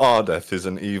know Ardeth is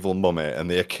an evil mummy,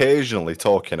 and they occasionally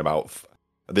talk about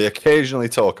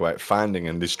finding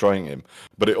and destroying him,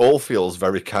 but it all feels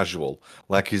very casual,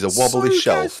 like he's a wobbly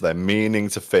shelf they're meaning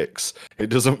to fix. It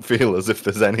doesn't feel as if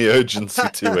there's any urgency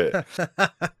to it.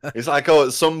 It's like, oh,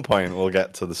 at some point we'll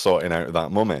get to the sorting out of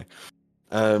that mummy.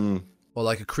 Or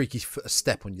like a creaky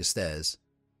step on your stairs.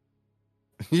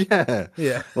 Yeah.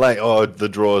 Like, oh, the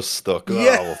drawer's stuck. Oh,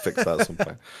 yeah. We'll fix that at some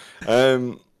point.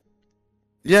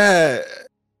 Yeah.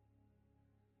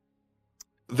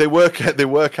 They work out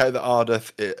that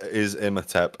Ardeth is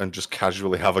Imhotep and just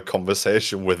casually have a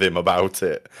conversation with him about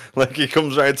it. Like, he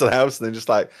comes round to the house and they're just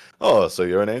like, oh, so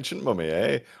you're an ancient mummy,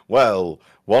 eh? Well,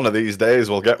 one of these days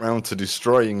we'll get round to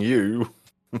destroying you.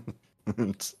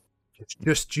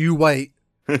 Just you wait.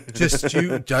 Just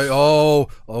you don't.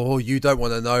 Oh, you don't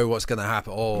want to know what's going to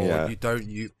happen. Oh, yeah.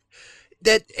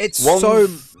 It's so.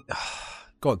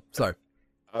 Go on. Sorry.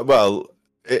 Well,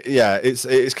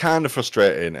 it's kind of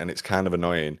frustrating and it's kind of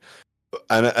annoying.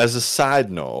 And as a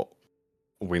side note,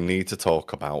 we need to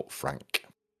talk about Frank.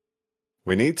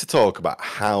 We need to talk about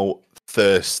how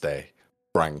thirsty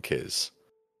Frank is.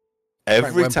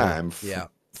 Every time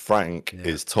Frank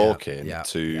is talking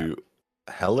to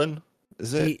Helen,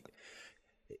 is it?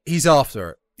 He's after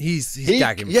her. He's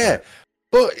gagging. Yeah,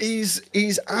 but he's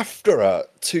after her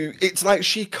to. It's like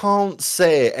she can't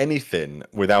say anything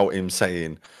without him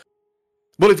saying,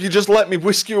 "Well, if you just let me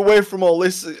whisk you away from all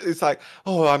this," it's like,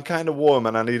 "Oh, I'm kind of warm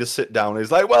and I need to sit down."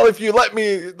 He's like, "Well, if you let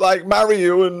me like marry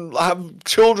you and have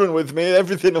children with me,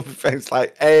 everything will be fine." It's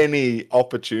like any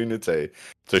opportunity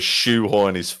to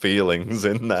shoehorn his feelings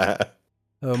in there.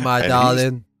 Oh, my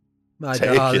darling,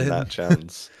 taking that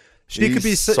chance. She could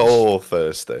be so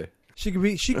thirsty. She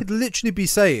could literally be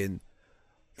saying,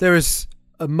 "There is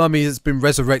a mummy that's been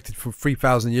resurrected from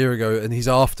 3,000 years ago, and he's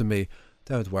after me.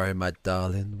 Don't worry, my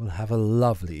darling. We'll have a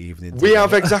lovely evening." We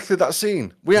have exactly that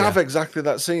scene. In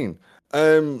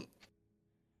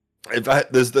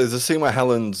fact, there's a scene where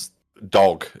Helen's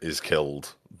dog is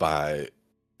killed by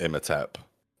Imhotep,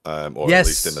 or at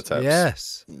least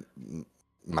Imhotep's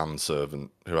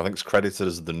manservant, who I think is credited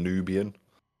as the Nubian.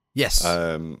 Yes.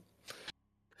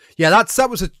 Yeah, that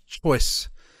was a choice.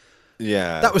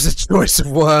 Yeah, that was a choice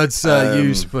of words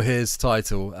used for his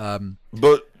title.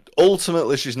 But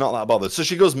ultimately, she's not that bothered. So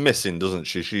she goes missing, doesn't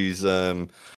she? She's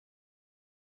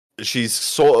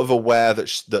sort of aware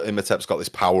that that Imhotep's got this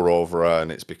power over her,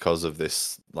 and it's because of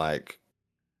this like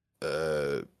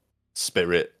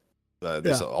spirit,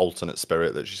 this alternate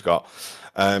spirit that she's got.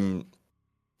 And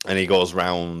she goes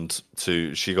round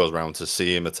to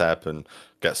see Imhotep and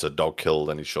gets her dog killed,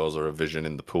 and he shows her a vision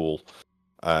in the pool.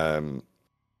 In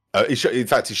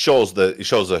fact, he shows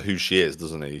her who she is,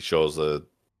 doesn't he? He shows her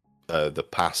the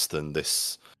past and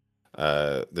this.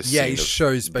 He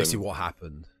shows basically what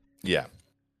happened. Yeah.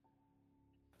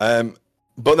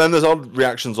 But then there's odd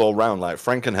reactions all round, like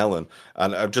Frank and Helen,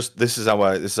 and this is how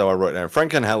I wrote it down.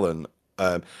 Frank and Helen.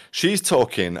 She's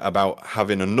talking about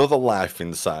having another life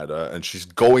inside her, and she's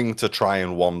going to try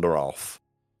and wander off.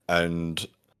 And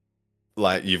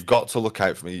like, you've got to look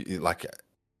out for me. Like,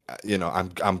 you know,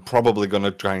 I'm probably going to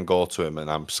try and go to him,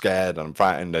 and I'm scared and I'm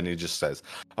frightened. And he just says,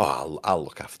 "Oh, I'll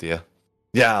look after you.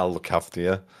 Yeah, I'll look after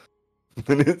you."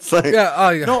 And it's like,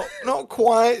 not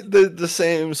quite the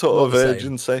same sort of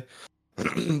urgency.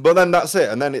 But then that's it,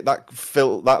 and then that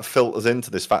filters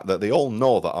into this fact that they all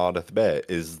know that Ardeth Bay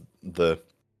is an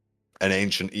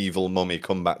ancient evil mummy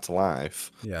come back to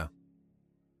life. Yeah.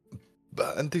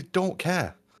 And they don't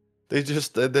care.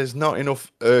 There's not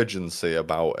enough urgency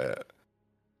about it.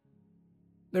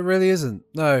 There really isn't.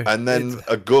 No. And then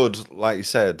a good, like you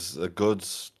said, a good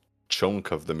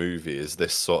chunk of the movie is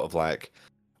this sort of like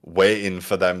waiting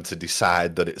for them to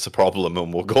decide that it's a problem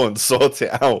and we'll go and sort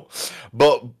it out.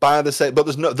 But I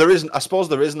suppose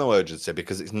there is no urgency,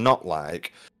 because it's not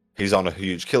like he's on a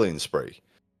huge killing spree.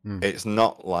 It's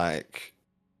not like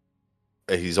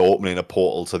he's opening a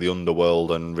portal to the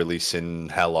underworld and releasing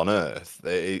hell on earth.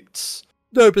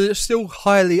 No, but it's still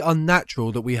highly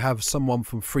unnatural that we have someone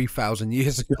from 3,000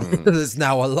 years ago that's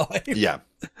now alive. Yeah.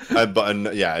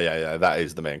 That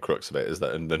is the main crux of it, is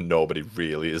that and nobody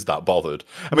really is that bothered.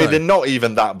 I mean, they're not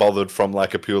even that bothered from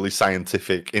like a purely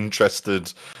scientific,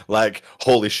 interested, like,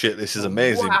 holy shit, this is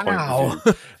amazing point of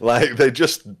view. Like, they're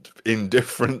just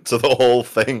indifferent to the whole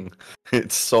thing.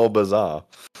 It's so bizarre.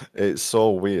 It's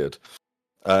so weird.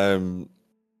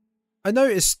 I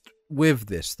noticed with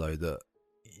this though that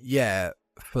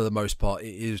for the most part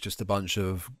it is just a bunch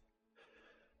of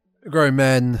grown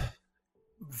men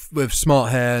with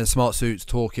smart hair and smart suits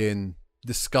talking,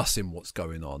 discussing what's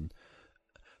going on.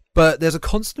 But there's a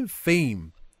constant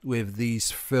theme with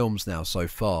these films now so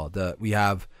far that we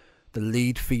have the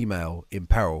lead female in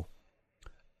peril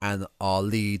and our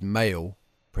lead male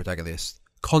protagonist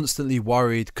constantly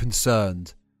worried,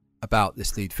 concerned about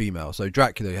this lead female. So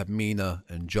Dracula, you have Mina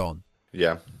and John.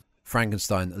 Yeah.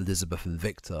 Frankenstein, Elizabeth and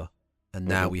Victor. And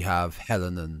now we have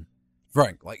Helen and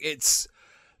Frank. Like, it's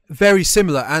very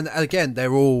similar. And again,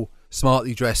 they're all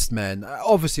smartly dressed men,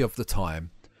 obviously of the time,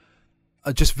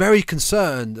 are just very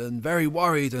concerned and very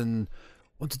worried and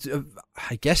wanted to,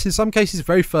 I guess in some cases,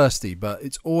 very thirsty, but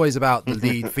it's always about the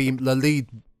lead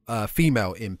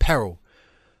female in peril.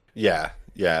 Yeah,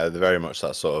 they're very much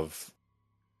that sort of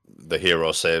the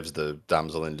hero saves the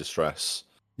damsel in distress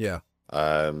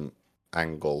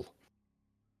angle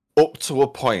up to a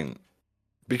point,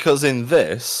 because in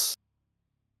this,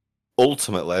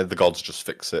 ultimately the gods just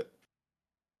fix it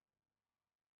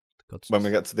when we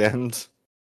get to the end.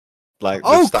 Like,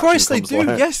 oh Christ, they do.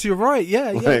 Yes, you're right.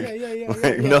 Yeah.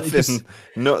 Nothing.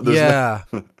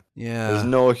 There's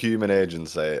no human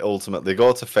agency. Ultimately, they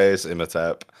go to face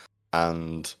Imhotep,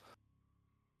 and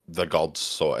the gods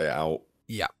sort it out.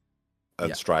 Yeah.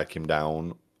 And strike him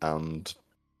down, and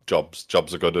jobs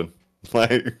are good. And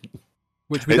like,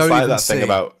 which we don't like even that see. Thing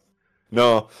about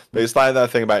no, but it's like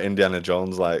that thing about Indiana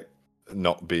Jones, like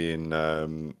not being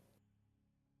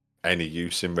any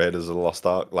use in Raiders of the Lost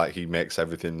Ark. Like, he makes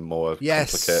everything more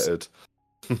complicated.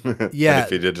 Yeah.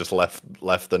 If he'd have just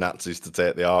left the Nazis to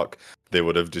take the Ark, they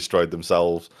would have destroyed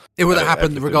themselves. It would have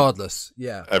happened regardless.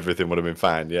 Yeah. Everything would have been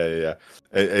fine. Yeah.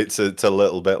 It's a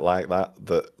little bit like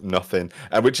that nothing,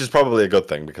 and which is probably a good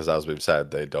thing, because as we've said,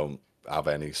 they don't have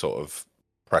any sort of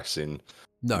pressing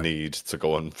need to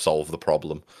go and solve the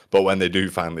problem. But when they do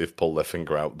finally pull their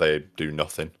finger out, they do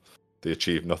nothing. They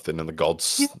achieve nothing, and the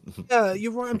gods. Yeah,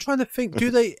 you're right. I'm trying to think. Do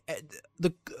they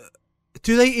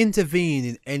intervene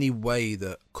in any way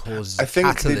that causes? I think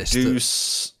catalyst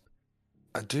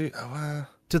they do.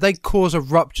 Do they cause a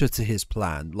rupture to his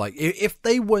plan? Like, if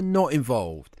they were not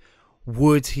involved,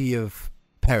 would he have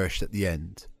perished at the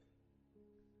end?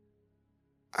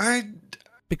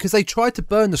 Because they tried to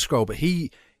burn the scroll, but he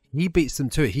beats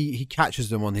them to it. He catches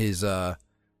them on his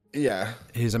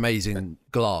his amazing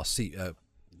glass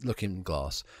looking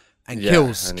glass, and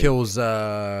kills the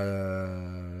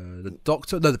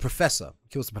doctor. No, the professor.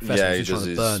 Kills the professor. Yeah, he's trying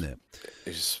to burn it.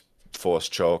 He's force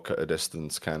choke at a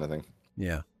distance, kind of thing.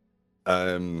 Yeah.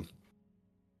 And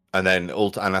then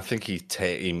and I think he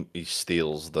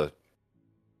steals the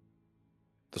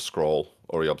scroll,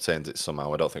 or he obtains it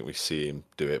somehow. I don't think we see him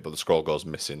do it, but the scroll goes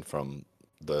missing from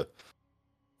the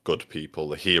good people,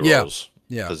 the heroes'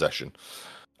 possession.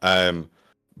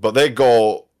 But they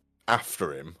go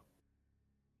after him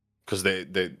because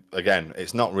they again,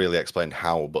 it's not really explained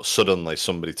how, but suddenly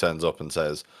somebody turns up and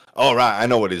says, "Oh right, I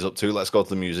know what he's up to. Let's go to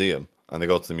the museum." And they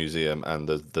go to the museum, and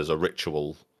there's a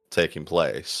ritual taking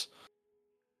place.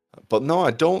 But no,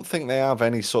 I don't think they have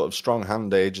any sort of strong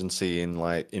hand agency in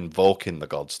like invoking the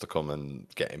gods to come and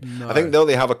get him. No. I think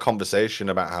they have a conversation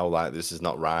about how like this is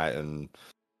not right, and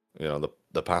you know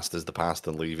the past is the past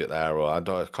and leave it there. Or I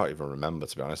can't even remember,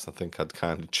 to be honest. I think I'd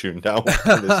kind of tuned out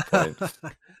at this point.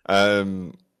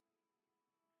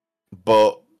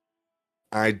 But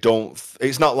I don't.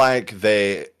 It's not like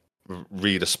they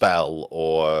read a spell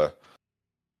or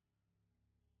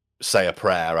say a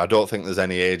prayer. I don't think there's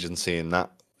any agency in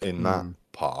that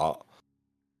part.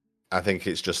 I think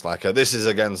it's just like this is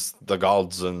against the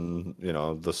gods, and you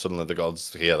know, suddenly the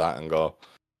gods hear that and go,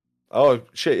 "Oh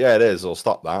shit, yeah, it is. I'll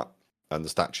stop that." And the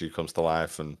statue comes to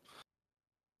life and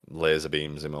laser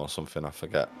beams him or something. I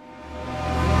forget.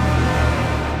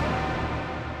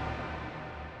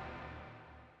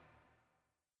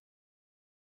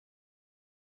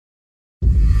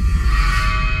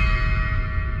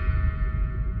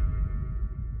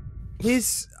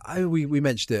 We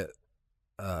mentioned it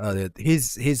earlier.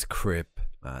 His crib,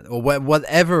 man, or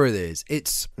whatever it is,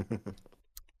 it's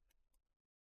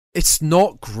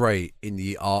not great in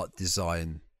the art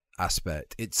design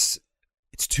aspect. It's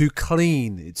too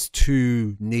clean. It's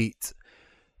too neat.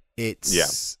 It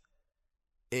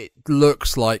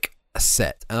looks like a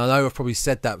set, and I know I've probably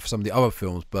said that for some of the other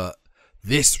films, but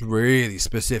this really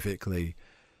specifically.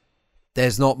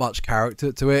 There's not much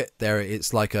character to it.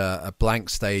 It's like a blank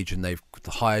stage, and they've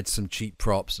hired some cheap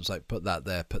props. It's like put that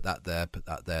there, put that there, put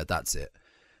that there. That's it.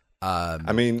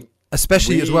 I mean,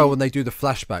 especially as well when they do the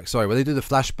flashback. Sorry, when they do the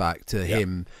flashback to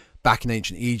him back in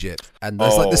ancient Egypt, and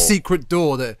there's like the secret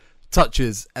door that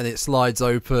touches and it slides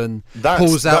open, That's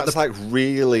pulls out that's like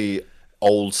really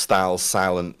old style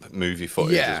silent movie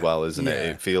footage as well, isn't it?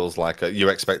 It feels like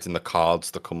you're expecting the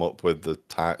cards to come up with the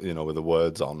with the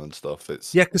words on and stuff.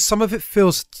 It's because some of it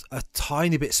feels a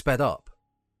tiny bit sped up.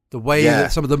 The way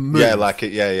that some of them move. It's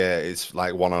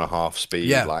like 1.5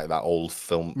 speed, like that old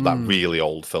film, that really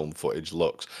old film footage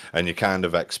looks, and you kind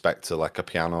of expect like a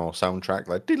piano soundtrack,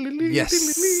 like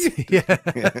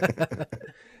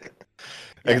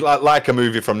like a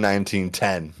movie from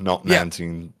 1910, not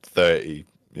 1930.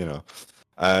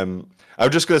 I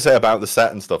was just gonna say about the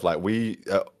set and stuff. Like we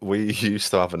used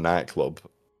to have a nightclub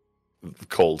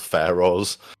called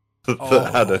Pharaoh's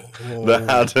that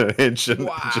had an ancient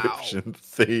Egyptian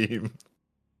theme.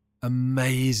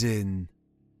 Amazing.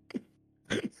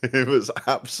 It was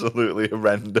absolutely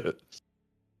horrendous.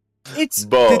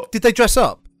 Did they dress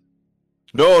up?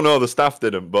 No, the staff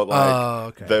didn't. But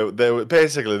like, they were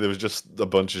basically there was just a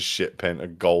bunch of shit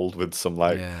painted gold with some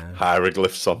like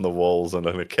hieroglyphs on the walls and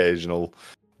an occasional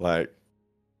like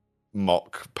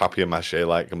mock papier-mâché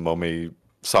like a mummy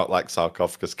like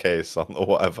sarcophagus case on or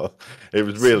whatever. It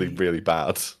was really really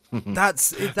bad.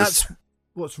 That's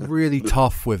what's really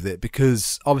tough with it,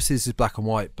 because obviously this is black and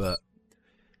white, but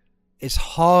it's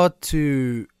hard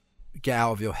to get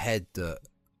out of your head that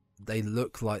they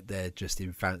look like they're just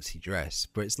in fancy dress.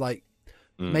 But it's like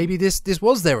maybe this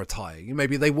was their attire.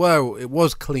 Maybe it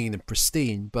was clean and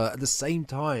pristine, but at the same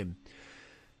time,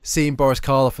 seeing Boris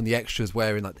Karloff and the extras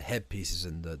wearing like the headpieces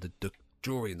and the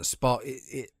jewelry and the spot,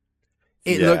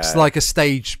 it looks like a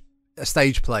stage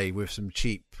play with some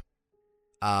cheap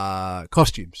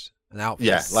costumes and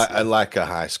outfits. Yeah, like a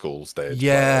high school stage.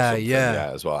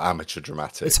 Yeah, as well. Amateur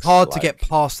dramatics. It's hard to get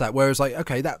past that. Whereas, like,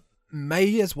 okay, that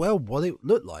may as well what it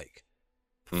looked like.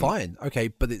 Fine, okay,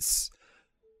 but it's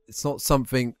not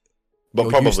something. But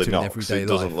you're probably used to not. In everyday it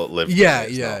doesn't life. look lived.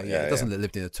 It doesn't look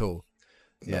lived in at all.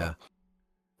 No.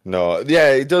 No,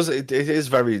 it does.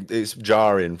 It's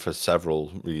jarring for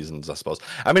several reasons, I suppose.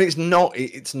 I mean, it's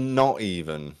not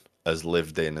even as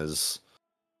lived in as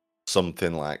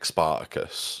something like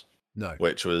Spartacus. No.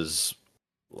 Which was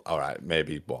all right,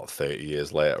 maybe 30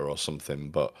 years later or something,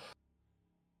 but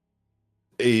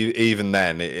even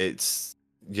then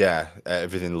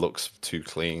everything looks too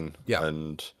clean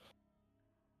and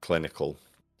clinical.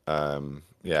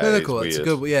 Clinical. It's a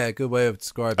good way of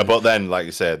describing it. But then, like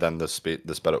you said, then the sped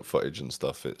up footage and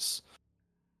stuff. It's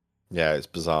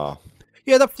bizarre.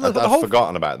 Yeah, I've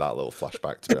forgotten about that little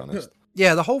flashback, to be honest.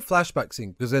 Yeah, the whole flashback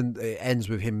scene, because then it ends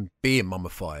with him being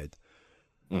mummified.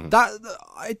 Mm-hmm. That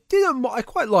I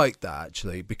quite like that,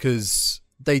 actually, because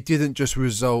they didn't just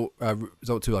result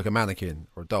to like a mannequin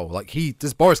or a doll. Like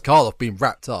there's Boris Karloff being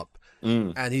wrapped up,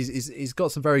 and he's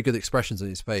got some very good expressions on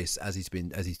his face as he's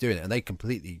doing it, and they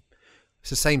completely. It's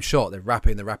the same shot. They're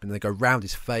wrapping, they go round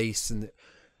his face, and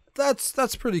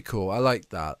that's pretty cool. I like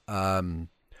that. And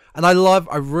I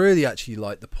really actually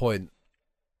like the point.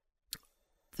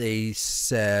 They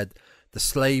said the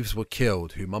slaves were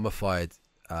killed who mummified.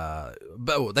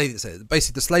 But they didn't say it.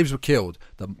 Basically, the slaves were killed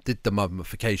that did the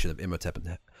mummification of Imhotep,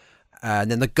 and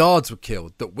then the guards were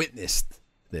killed that witnessed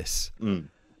this. And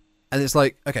it's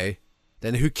like, okay,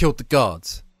 then who killed the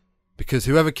guards? Because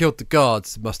whoever killed the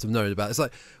guards must have known about it. It's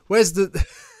like, where's the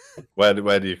where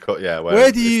do you cut? Yeah,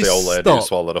 where do you the old lady stop? Who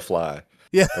swallowed a fly?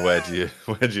 Yeah, and where do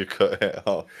you cut it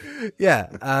off? Yeah,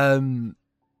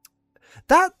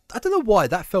 that I don't know why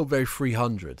that felt very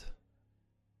 300.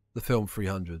 The film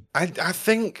 300. I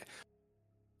think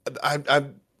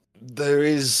there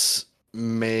is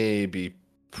maybe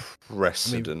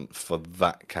precedent for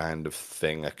that kind of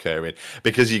thing occurring,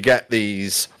 because you get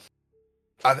these.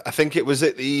 I think it was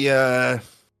at the. I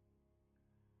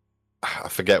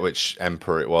forget which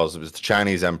emperor it was. It was the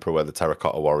Chinese emperor where the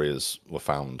terracotta warriors were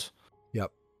found.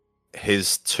 Yep.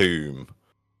 His tomb.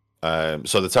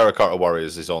 So the terracotta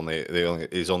warriors is only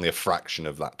a fraction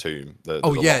of that tomb. There's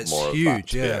it's more huge. Of that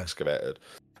to be excavated.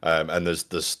 And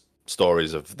there's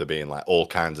stories of there being like all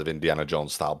kinds of Indiana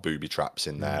Jones style booby traps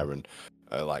in there, and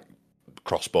like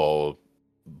crossbow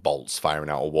bolts firing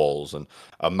out of walls, and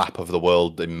a map of the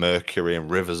world in Mercury and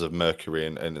rivers of Mercury,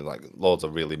 and like loads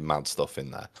of really mad stuff in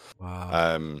there.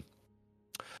 Wow.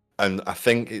 And I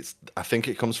think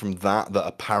it comes from that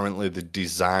apparently the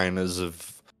designers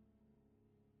of,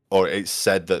 or it's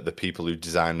said that the people who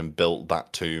designed and built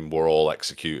that tomb were all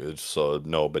executed, so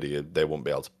they won't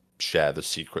be able to share the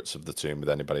secrets of the tomb with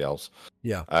anybody else.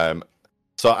 Yeah.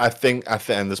 So I think,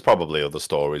 and there's probably other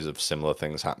stories of similar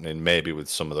things happening, maybe with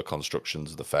some of the constructions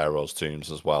of the pharaohs'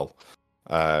 tombs as well.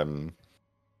 How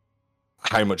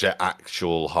much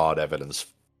actual hard evidence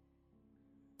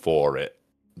for it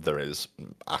there is.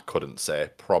 I couldn't say.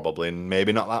 Probably,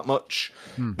 maybe not that much.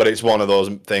 Hmm. But it's one of those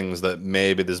things that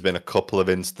maybe there's been a couple of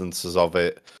instances of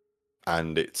it,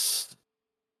 and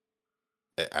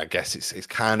I guess it's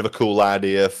kind of a cool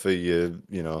idea for you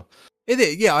know. It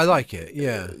is, yeah, I like it.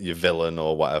 Yeah, Your villain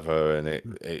or whatever, and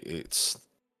it's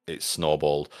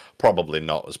snowballed. Probably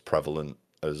not as prevalent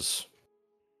as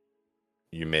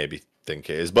you maybe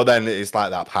think it is, but then it's like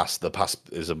that past. The past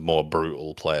is a more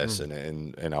brutal place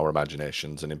in our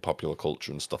imaginations and in popular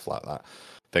culture and stuff like that.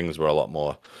 Things were a lot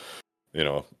more, you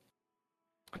know,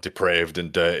 depraved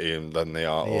and dirty than they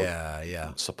are,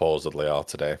 or supposedly are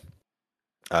today.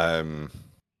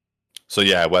 So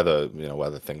yeah, whether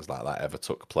things like that ever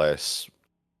took place,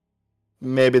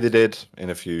 maybe they did in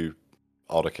a few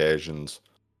odd occasions.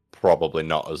 Probably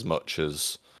not as much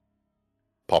as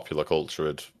popular culture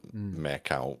would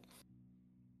make out.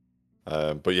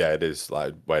 But yeah, it is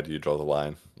like, where do you draw the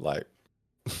line? Like,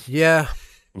 yeah.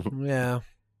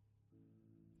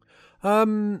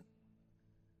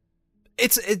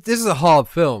 This is a hard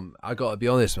film. I gotta be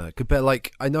honest, man. Compare,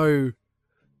 like, I know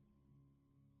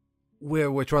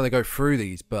we're trying to go through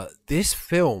these, but this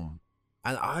film,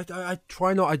 and I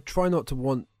try not to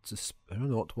want to.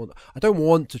 I don't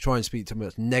want to try and speak to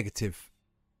much negative,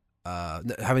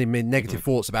 having negative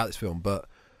thoughts about this film, but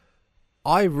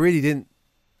I really didn't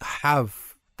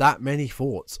have that many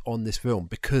thoughts on this film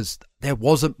because there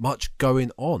wasn't much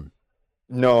going on.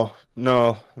 No.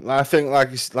 I think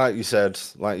like you said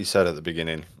at the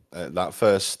beginning, that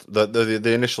first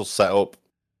the initial setup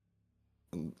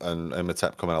and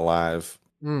Imhotep coming alive,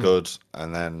 good,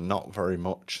 and then not very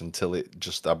much until it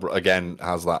just again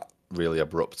has that really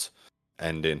abrupt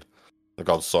ending. The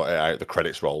gods sort it out. The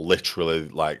credits roll. Literally,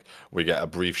 like, we get a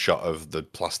brief shot of the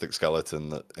plastic skeleton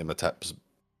that Imhotep's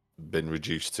been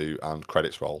reduced to, and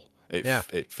credits roll.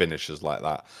 It finishes like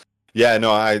that. Yeah,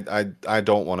 no, I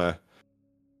don't want to.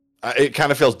 It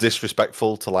kind of feels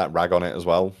disrespectful to like rag on it as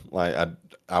well. Like,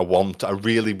 I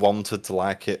really wanted to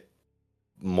like it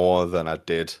more than I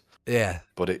did. Yeah,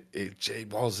 but it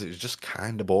was just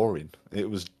kind of boring. It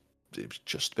was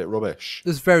just a bit rubbish. It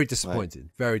was very disappointing.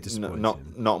 Like, very disappointing.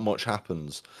 Not much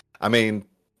happens. I mean,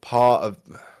 part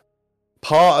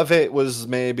of it was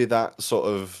maybe that sort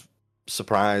of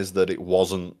surprise that it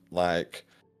wasn't like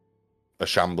a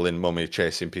shambling mummy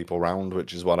chasing people around,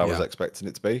 which is what I was expecting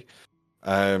it to be.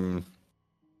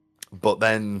 But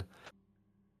then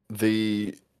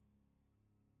the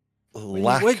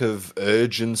lack of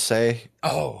urgency.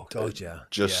 Oh God, yeah.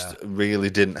 Just really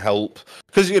didn't help,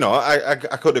 because I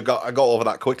got over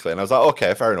that quickly, and I was like,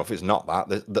 okay, fair enough. It's not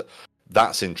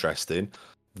that's interesting.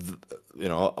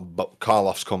 But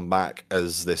Karloff's come back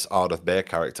as this Ardeth Bay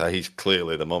character. He's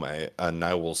clearly the mummy, and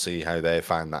now we'll see how they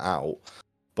find that out.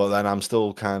 But then I'm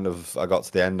still kind of, I got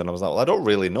to the end and I was like, well, I don't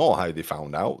really know how they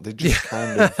found out. They just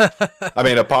kind of, I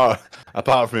mean, apart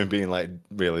from him being like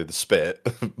really the spit,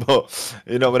 but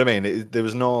you know what I mean? There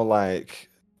was no like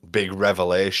big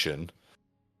revelation,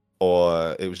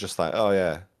 or it was just like, oh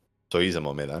yeah, so he's a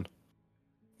mummy then.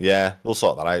 Yeah, we'll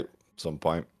sort that out at some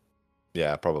point.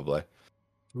 Yeah, probably.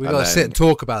 We got to sit and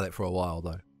talk about it for a while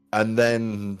though. And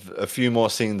then a few more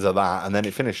scenes of that, and then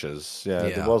it finishes. Yeah.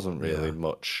 There wasn't really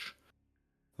much.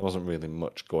 There wasn't really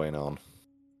much going on.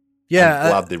 Yeah, I'm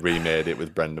glad they remade it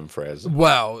with Brendan Fraser.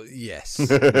 Well, yes.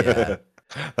 Yeah.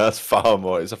 That's far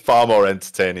more. It's a far more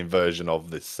entertaining version of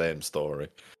this same story.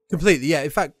 Completely. Yeah. In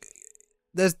fact,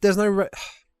 there's no.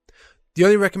 The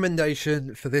only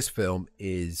recommendation for this film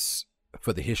is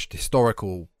for the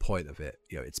historical point of it.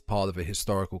 It's part of a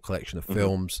historical collection of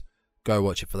films. Go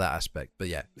watch it for that aspect. But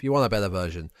yeah, if you want a better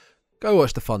version, go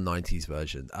watch the fun 90s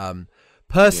version.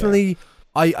 Personally,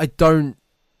 I don't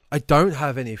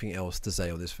have anything else to say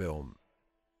on this film.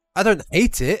 I don't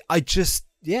hate it. I just,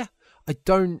 I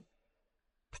don't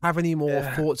have any more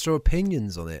thoughts or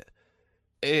opinions on it.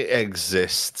 It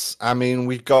exists. I mean,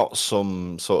 we got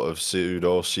some sort of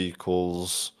pseudo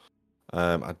sequels.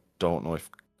 I don't know if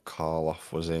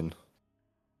Karloff was in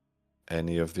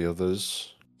any of the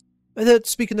others. And then,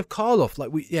 speaking of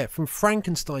Karloff, from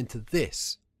Frankenstein to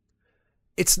this,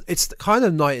 it's kind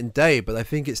of night and day, but I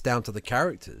think it's down to the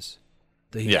characters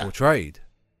that he portrayed.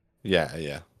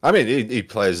 Yeah. I mean, he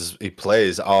plays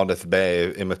Ardeth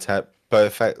Bay Imhotep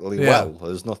perfectly well.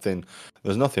 There's nothing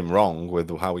wrong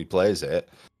with how he plays it.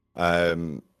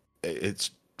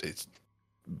 It's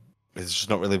just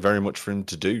not really very much for him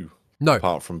to do. No,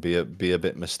 apart from be a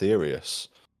bit mysterious.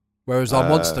 Whereas our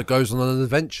monster goes on an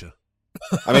adventure.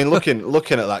 I mean, looking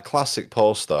at that classic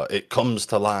poster, it comes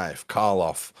to life.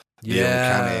 Karloff, the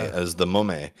uncanny as the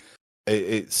mummy.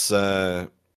 It's a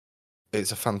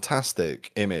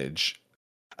fantastic image,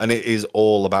 and it is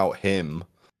all about him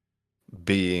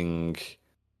being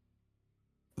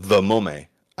the Mummy,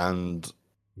 and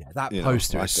Yeah, that you know,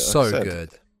 poster like is I so said, good.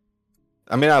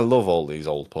 I mean, I love all these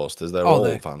old posters; they're Oh, all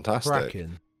they're fantastic.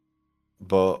 cracking.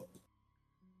 But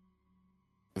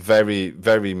very,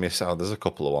 very miss out. There's a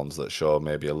couple of ones that show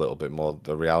maybe a little bit more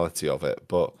the reality of it,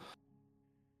 but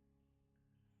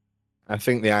I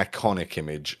think the iconic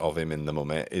image of him in the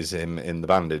Mummy is him in the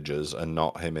bandages and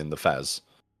not him in the fez.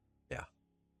 Yeah,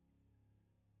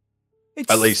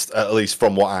 At least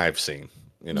from what I've seen.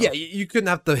 You know. Yeah, you couldn't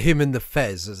have him in the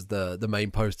fez as the main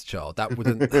poster child. That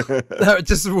wouldn't. That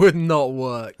just would not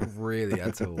work really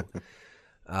at all.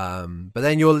 But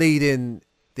then you're leading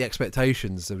the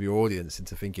expectations of your audience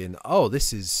into thinking, "Oh,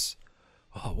 this is,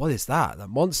 what is that? That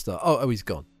monster? Oh, he's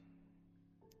gone."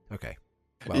 Okay.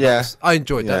 Well, yeah, I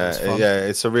enjoyed that. It was fun. Yeah,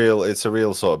 it's a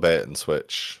real sort of bait and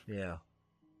switch. Yeah.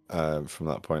 From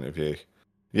that point of view.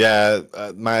 Yeah,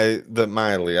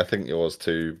 Miley, I think yours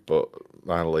too, but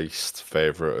my least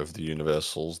favourite of the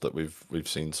Universals that we've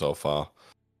seen so far.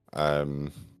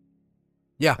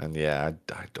 Yeah. And yeah,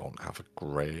 I don't have a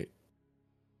great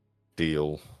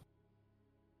deal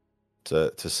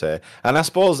to say. And I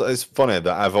suppose it's funny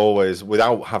that I've always,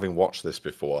 without having watched this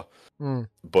before,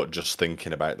 but just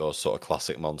thinking about those sort of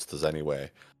classic monsters anyway,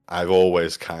 I've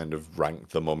always kind of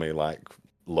ranked the Mummy like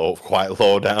quite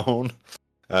low down.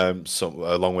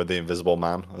 Along with the Invisible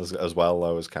Man as well, I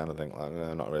was kind of think like,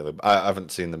 not really. I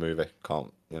haven't seen the movie,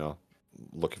 can't,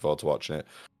 looking forward to watching it.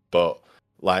 But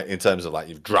like in terms of like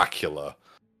you've Dracula,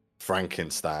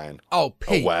 Frankenstein, a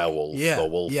werewolf, the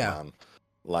Wolfman,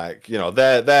 like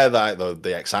they're like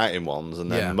the exciting ones, and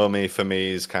then Mummy for me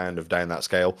is kind of down that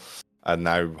scale. And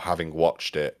now having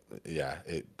watched it,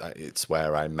 it's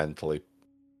where I mentally,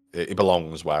 it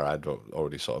belongs where I'd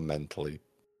already sort of mentally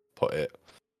put it.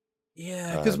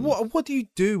 Yeah, because what do you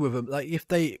do with them? Like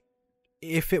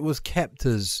if it was kept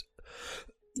as,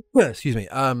 excuse me,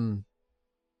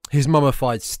 his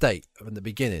mummified state from the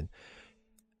beginning,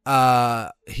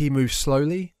 he moves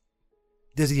slowly.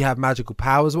 Does he have magical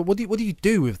powers? What do you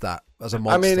do with that as a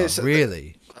monster? I mean, it's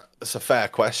a fair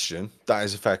question. That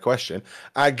is a fair question.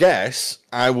 I guess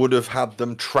I would have had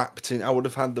them trapped in. I would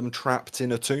have had them trapped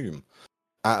in a tomb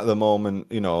at the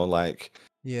moment. Like.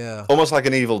 Yeah. Almost like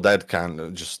an Evil Dead kind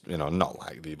of, just, not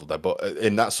like the Evil Dead, but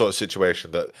in that sort of situation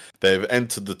that they've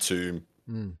entered the tomb,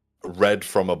 read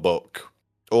from a book.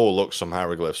 Oh, look, some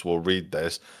hieroglyphs. We'll read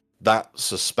this.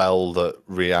 That's a spell that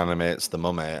reanimates the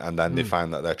mummy, and then they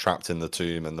find that they're trapped in the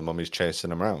tomb and the mummy's chasing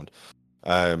them around.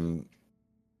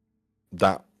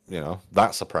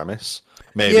 That's a premise.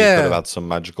 Maybe he could have had some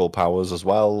magical powers as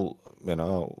well.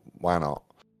 Why not?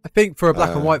 I think for a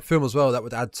black and white film as well, that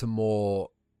would add to more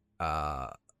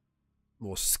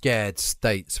scared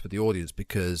states for the audience,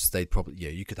 because they'd probably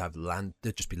you could have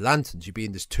there'd just be lanterns, you'd be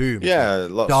in this tomb,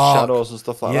 lots of shadows and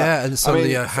stuff like that, and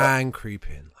suddenly a hand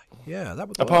creeping, that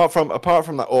would apart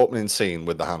from that opening scene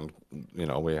with the hand,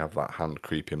 we have that hand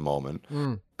creeping moment,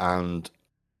 and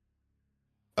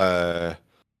a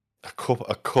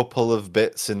couple of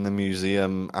bits in the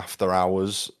museum after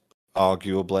hours,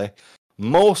 arguably.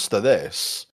 Most of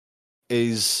this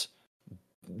is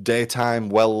daytime,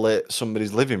 well lit,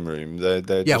 somebody's living room. They're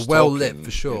just well talking. lit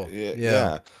for sure.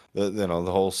 Yeah. The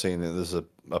whole scene. There's a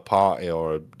party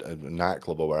or a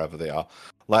nightclub or wherever they are.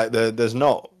 Like there's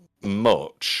not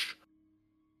much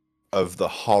of the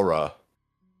horror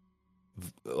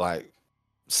like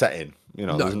setting.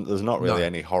 There's not really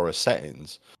any horror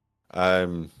settings.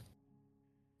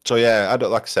 So yeah,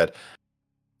 like I said,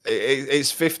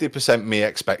 it's 50% me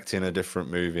expecting a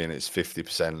different movie, and it's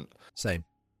 50% same.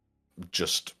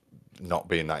 Just not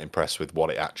being that impressed with what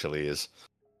it actually is,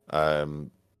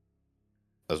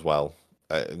 as well.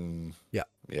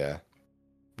 Yeah,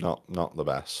 not the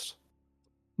best.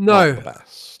 No, not the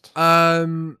best.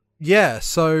 Yeah.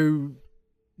 So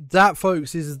that,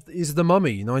 folks, is The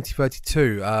Mummy,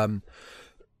 1932.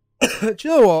 Do you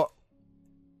know what?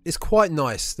 It's quite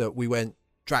nice that we went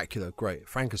Dracula, great,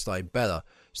 Frankenstein, better.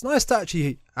 It's nice to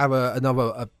actually have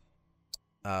another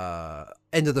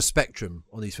end of the spectrum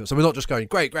on these films. So we're not just going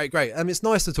great. It's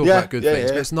nice to talk about good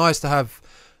things, but it's nice to have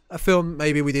a film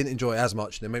maybe we didn't enjoy as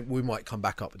much, and then we might come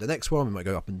back up with the next one. We might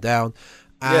go up and down.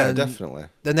 And definitely.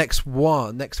 The next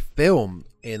film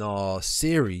in our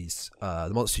series,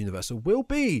 the Monster Universal, will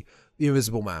be The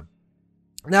Invisible Man.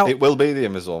 Now it will be The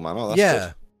Invisible Man. Oh, that's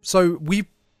good. So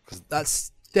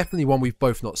that's definitely one we've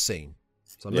both not seen.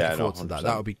 So I'm looking forward to that.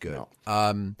 That would be good.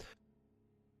 No.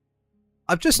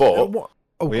 I've just.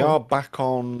 We are back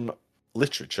on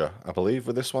literature, I believe,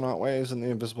 with this one, aren't we? Isn't The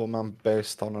Invisible Man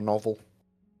based on a novel?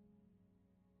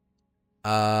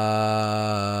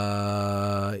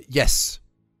 Yes.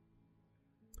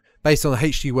 based on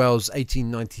H.G. Wells'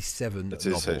 1897 It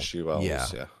novel. is H.G.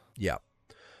 Wells, Yeah.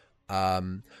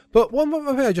 But one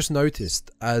thing I just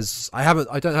noticed, as I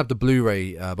don't have the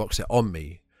Blu-ray box set on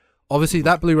me. Obviously,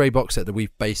 that Blu-ray box set that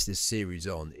we've based this series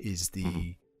on is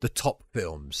the top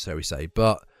films, shall we say.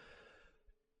 But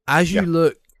as you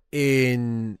look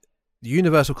in the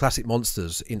Universal Classic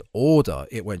Monsters in order,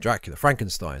 it went Dracula,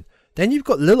 Frankenstein. Then you've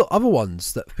got little other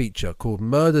ones that feature called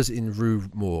Murders in Rue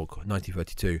Morgue,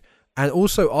 1932, and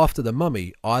also After the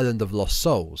Mummy, Island of Lost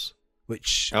Souls,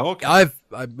 which I'm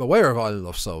aware of Island of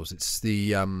Lost Souls. It's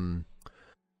the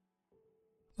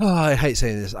I hate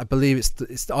saying this. I believe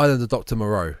it's the Island of Dr.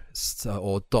 Moreau,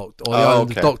 or the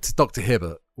Island of Dr.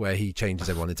 Hibbert, where he changes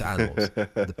everyone into animals.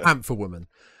 The Panther Woman.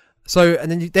 So,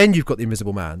 and then you've got the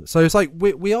Invisible Man. So it's like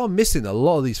we are missing a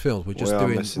lot of these films.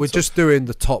 We're just doing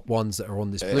the top ones that are on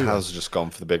this. It has just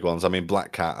gone for the big ones. I mean,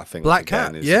 Black Cat. I think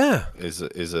is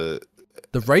a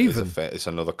the Raven. It's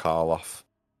another Karloff.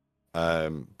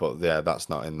 But yeah, that's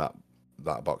not in that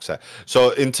box set.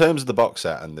 So in terms of the box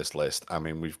set and this list, I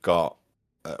mean, we've got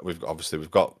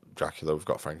Dracula, we've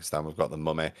got Frankenstein, we've got the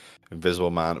Mummy,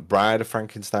 Invisible Man, Bride of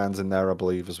Frankenstein's in there, I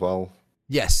believe, as well.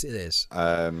 Yes, it is.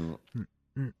 And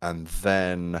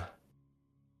then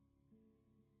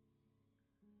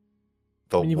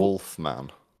the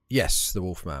Wolfman. Yes, the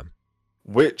Wolfman.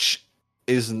 Which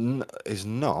is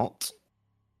not.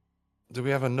 Do we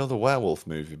have another werewolf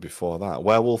movie before that?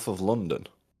 Werewolf of London.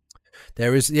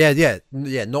 There is, yeah.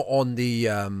 Not on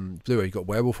the Blu-ray. You've got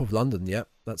Werewolf of London. Yep,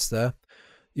 that's there.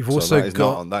 You've also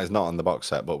that is not on the box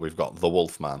set, but we've got the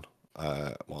Wolfman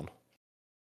one.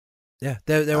 Yeah,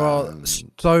 there are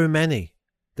so many.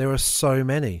 There are so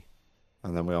many.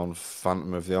 And then we're on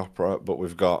Phantom of the Opera, but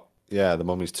we've got the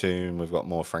Mummy's Tomb. We've got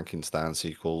more Frankenstein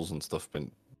sequels and stuff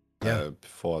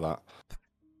before that.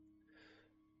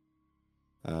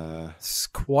 It's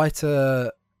quite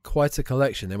a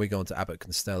collection. Then we go on to Abbott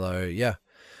Costello. Yeah.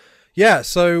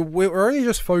 So we're only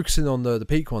just focusing on the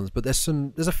peak ones, but there's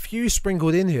a few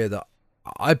sprinkled in here that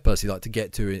I'd personally like to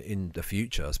get to in the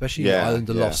future, especially Island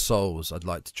of Lost Souls. I'd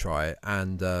like to try,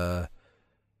 and where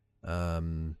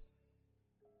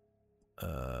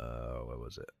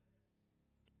was it?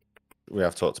 We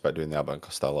have talked about doing the Abbott and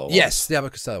Costello ones. Yes, the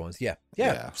Abbott Costello ones. Yeah.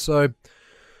 So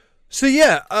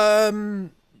yeah.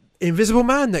 Invisible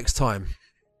Man next time,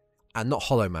 and not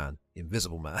Hollow Man.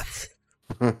 Invisible Man.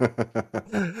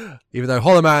 Even though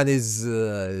Hollow Man is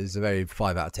a very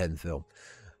 5 out of 10 film.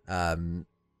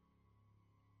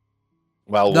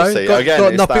 Well, we'll see.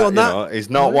 Again, he's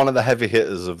not one of the heavy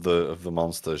hitters of the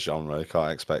monster genre. You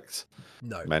can't expect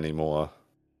many more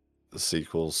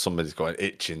sequels. Somebody's got an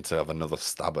itching to have another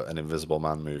stab at an Invisible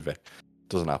Man movie.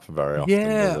 Doesn't happen very often,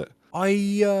 does it?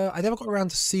 I never got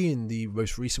around to seeing the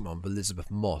most recent one, with Elizabeth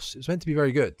Moss. It was meant to be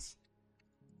very good.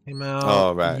 Came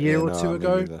out a year or two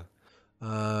ago.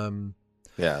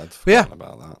 I'd forgotten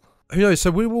about that. Who knows? So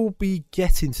we will be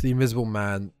getting to the Invisible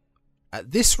Man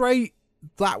at this rate.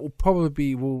 That will probably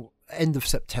be end of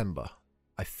September,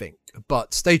 I think.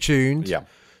 But stay tuned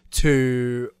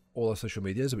to all our social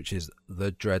medias, which is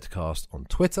the Dreadcast on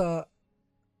Twitter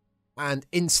and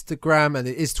Instagram, and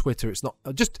it is Twitter. It's not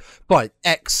just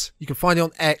X. You can find it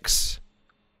on X.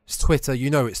 It's Twitter.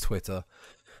 You know it's Twitter.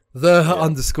 The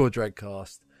 _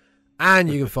 Dreadcast, and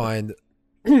you can find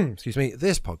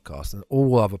this podcast and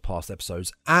all other past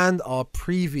episodes and our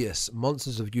previous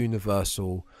Monsters of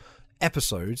Universal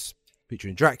episodes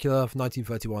featuring Dracula from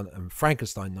 1931 and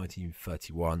Frankenstein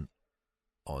 1931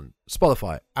 on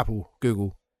Spotify, Apple,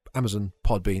 Google, Amazon,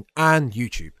 Podbean, and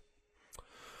YouTube.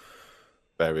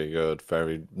 Very good.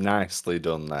 Very nicely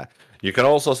done there. You can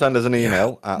also send us an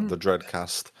email at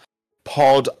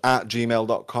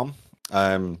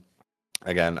thedreadcastpod@gmail.com.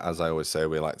 Again, as I always say,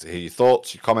 we like to hear your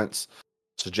thoughts, your comments,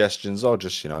 suggestions, or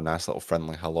just, a nice little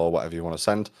friendly hello, whatever you want to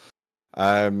send.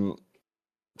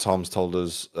 Tom's told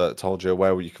you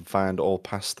where you can find all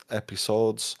past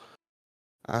episodes.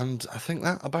 And I think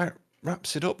that about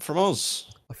wraps it up from us.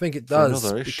 I think it does.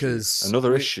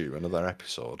 Another issue, another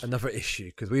episode. Another issue,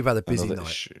 because we've had a busy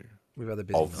night. We've had a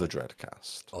busy night. The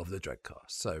Dreadcast. Of the Dreadcast.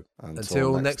 So,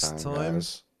 until next time,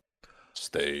 guys,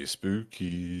 stay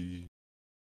spooky.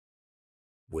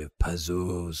 With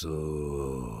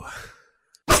Pazuzu.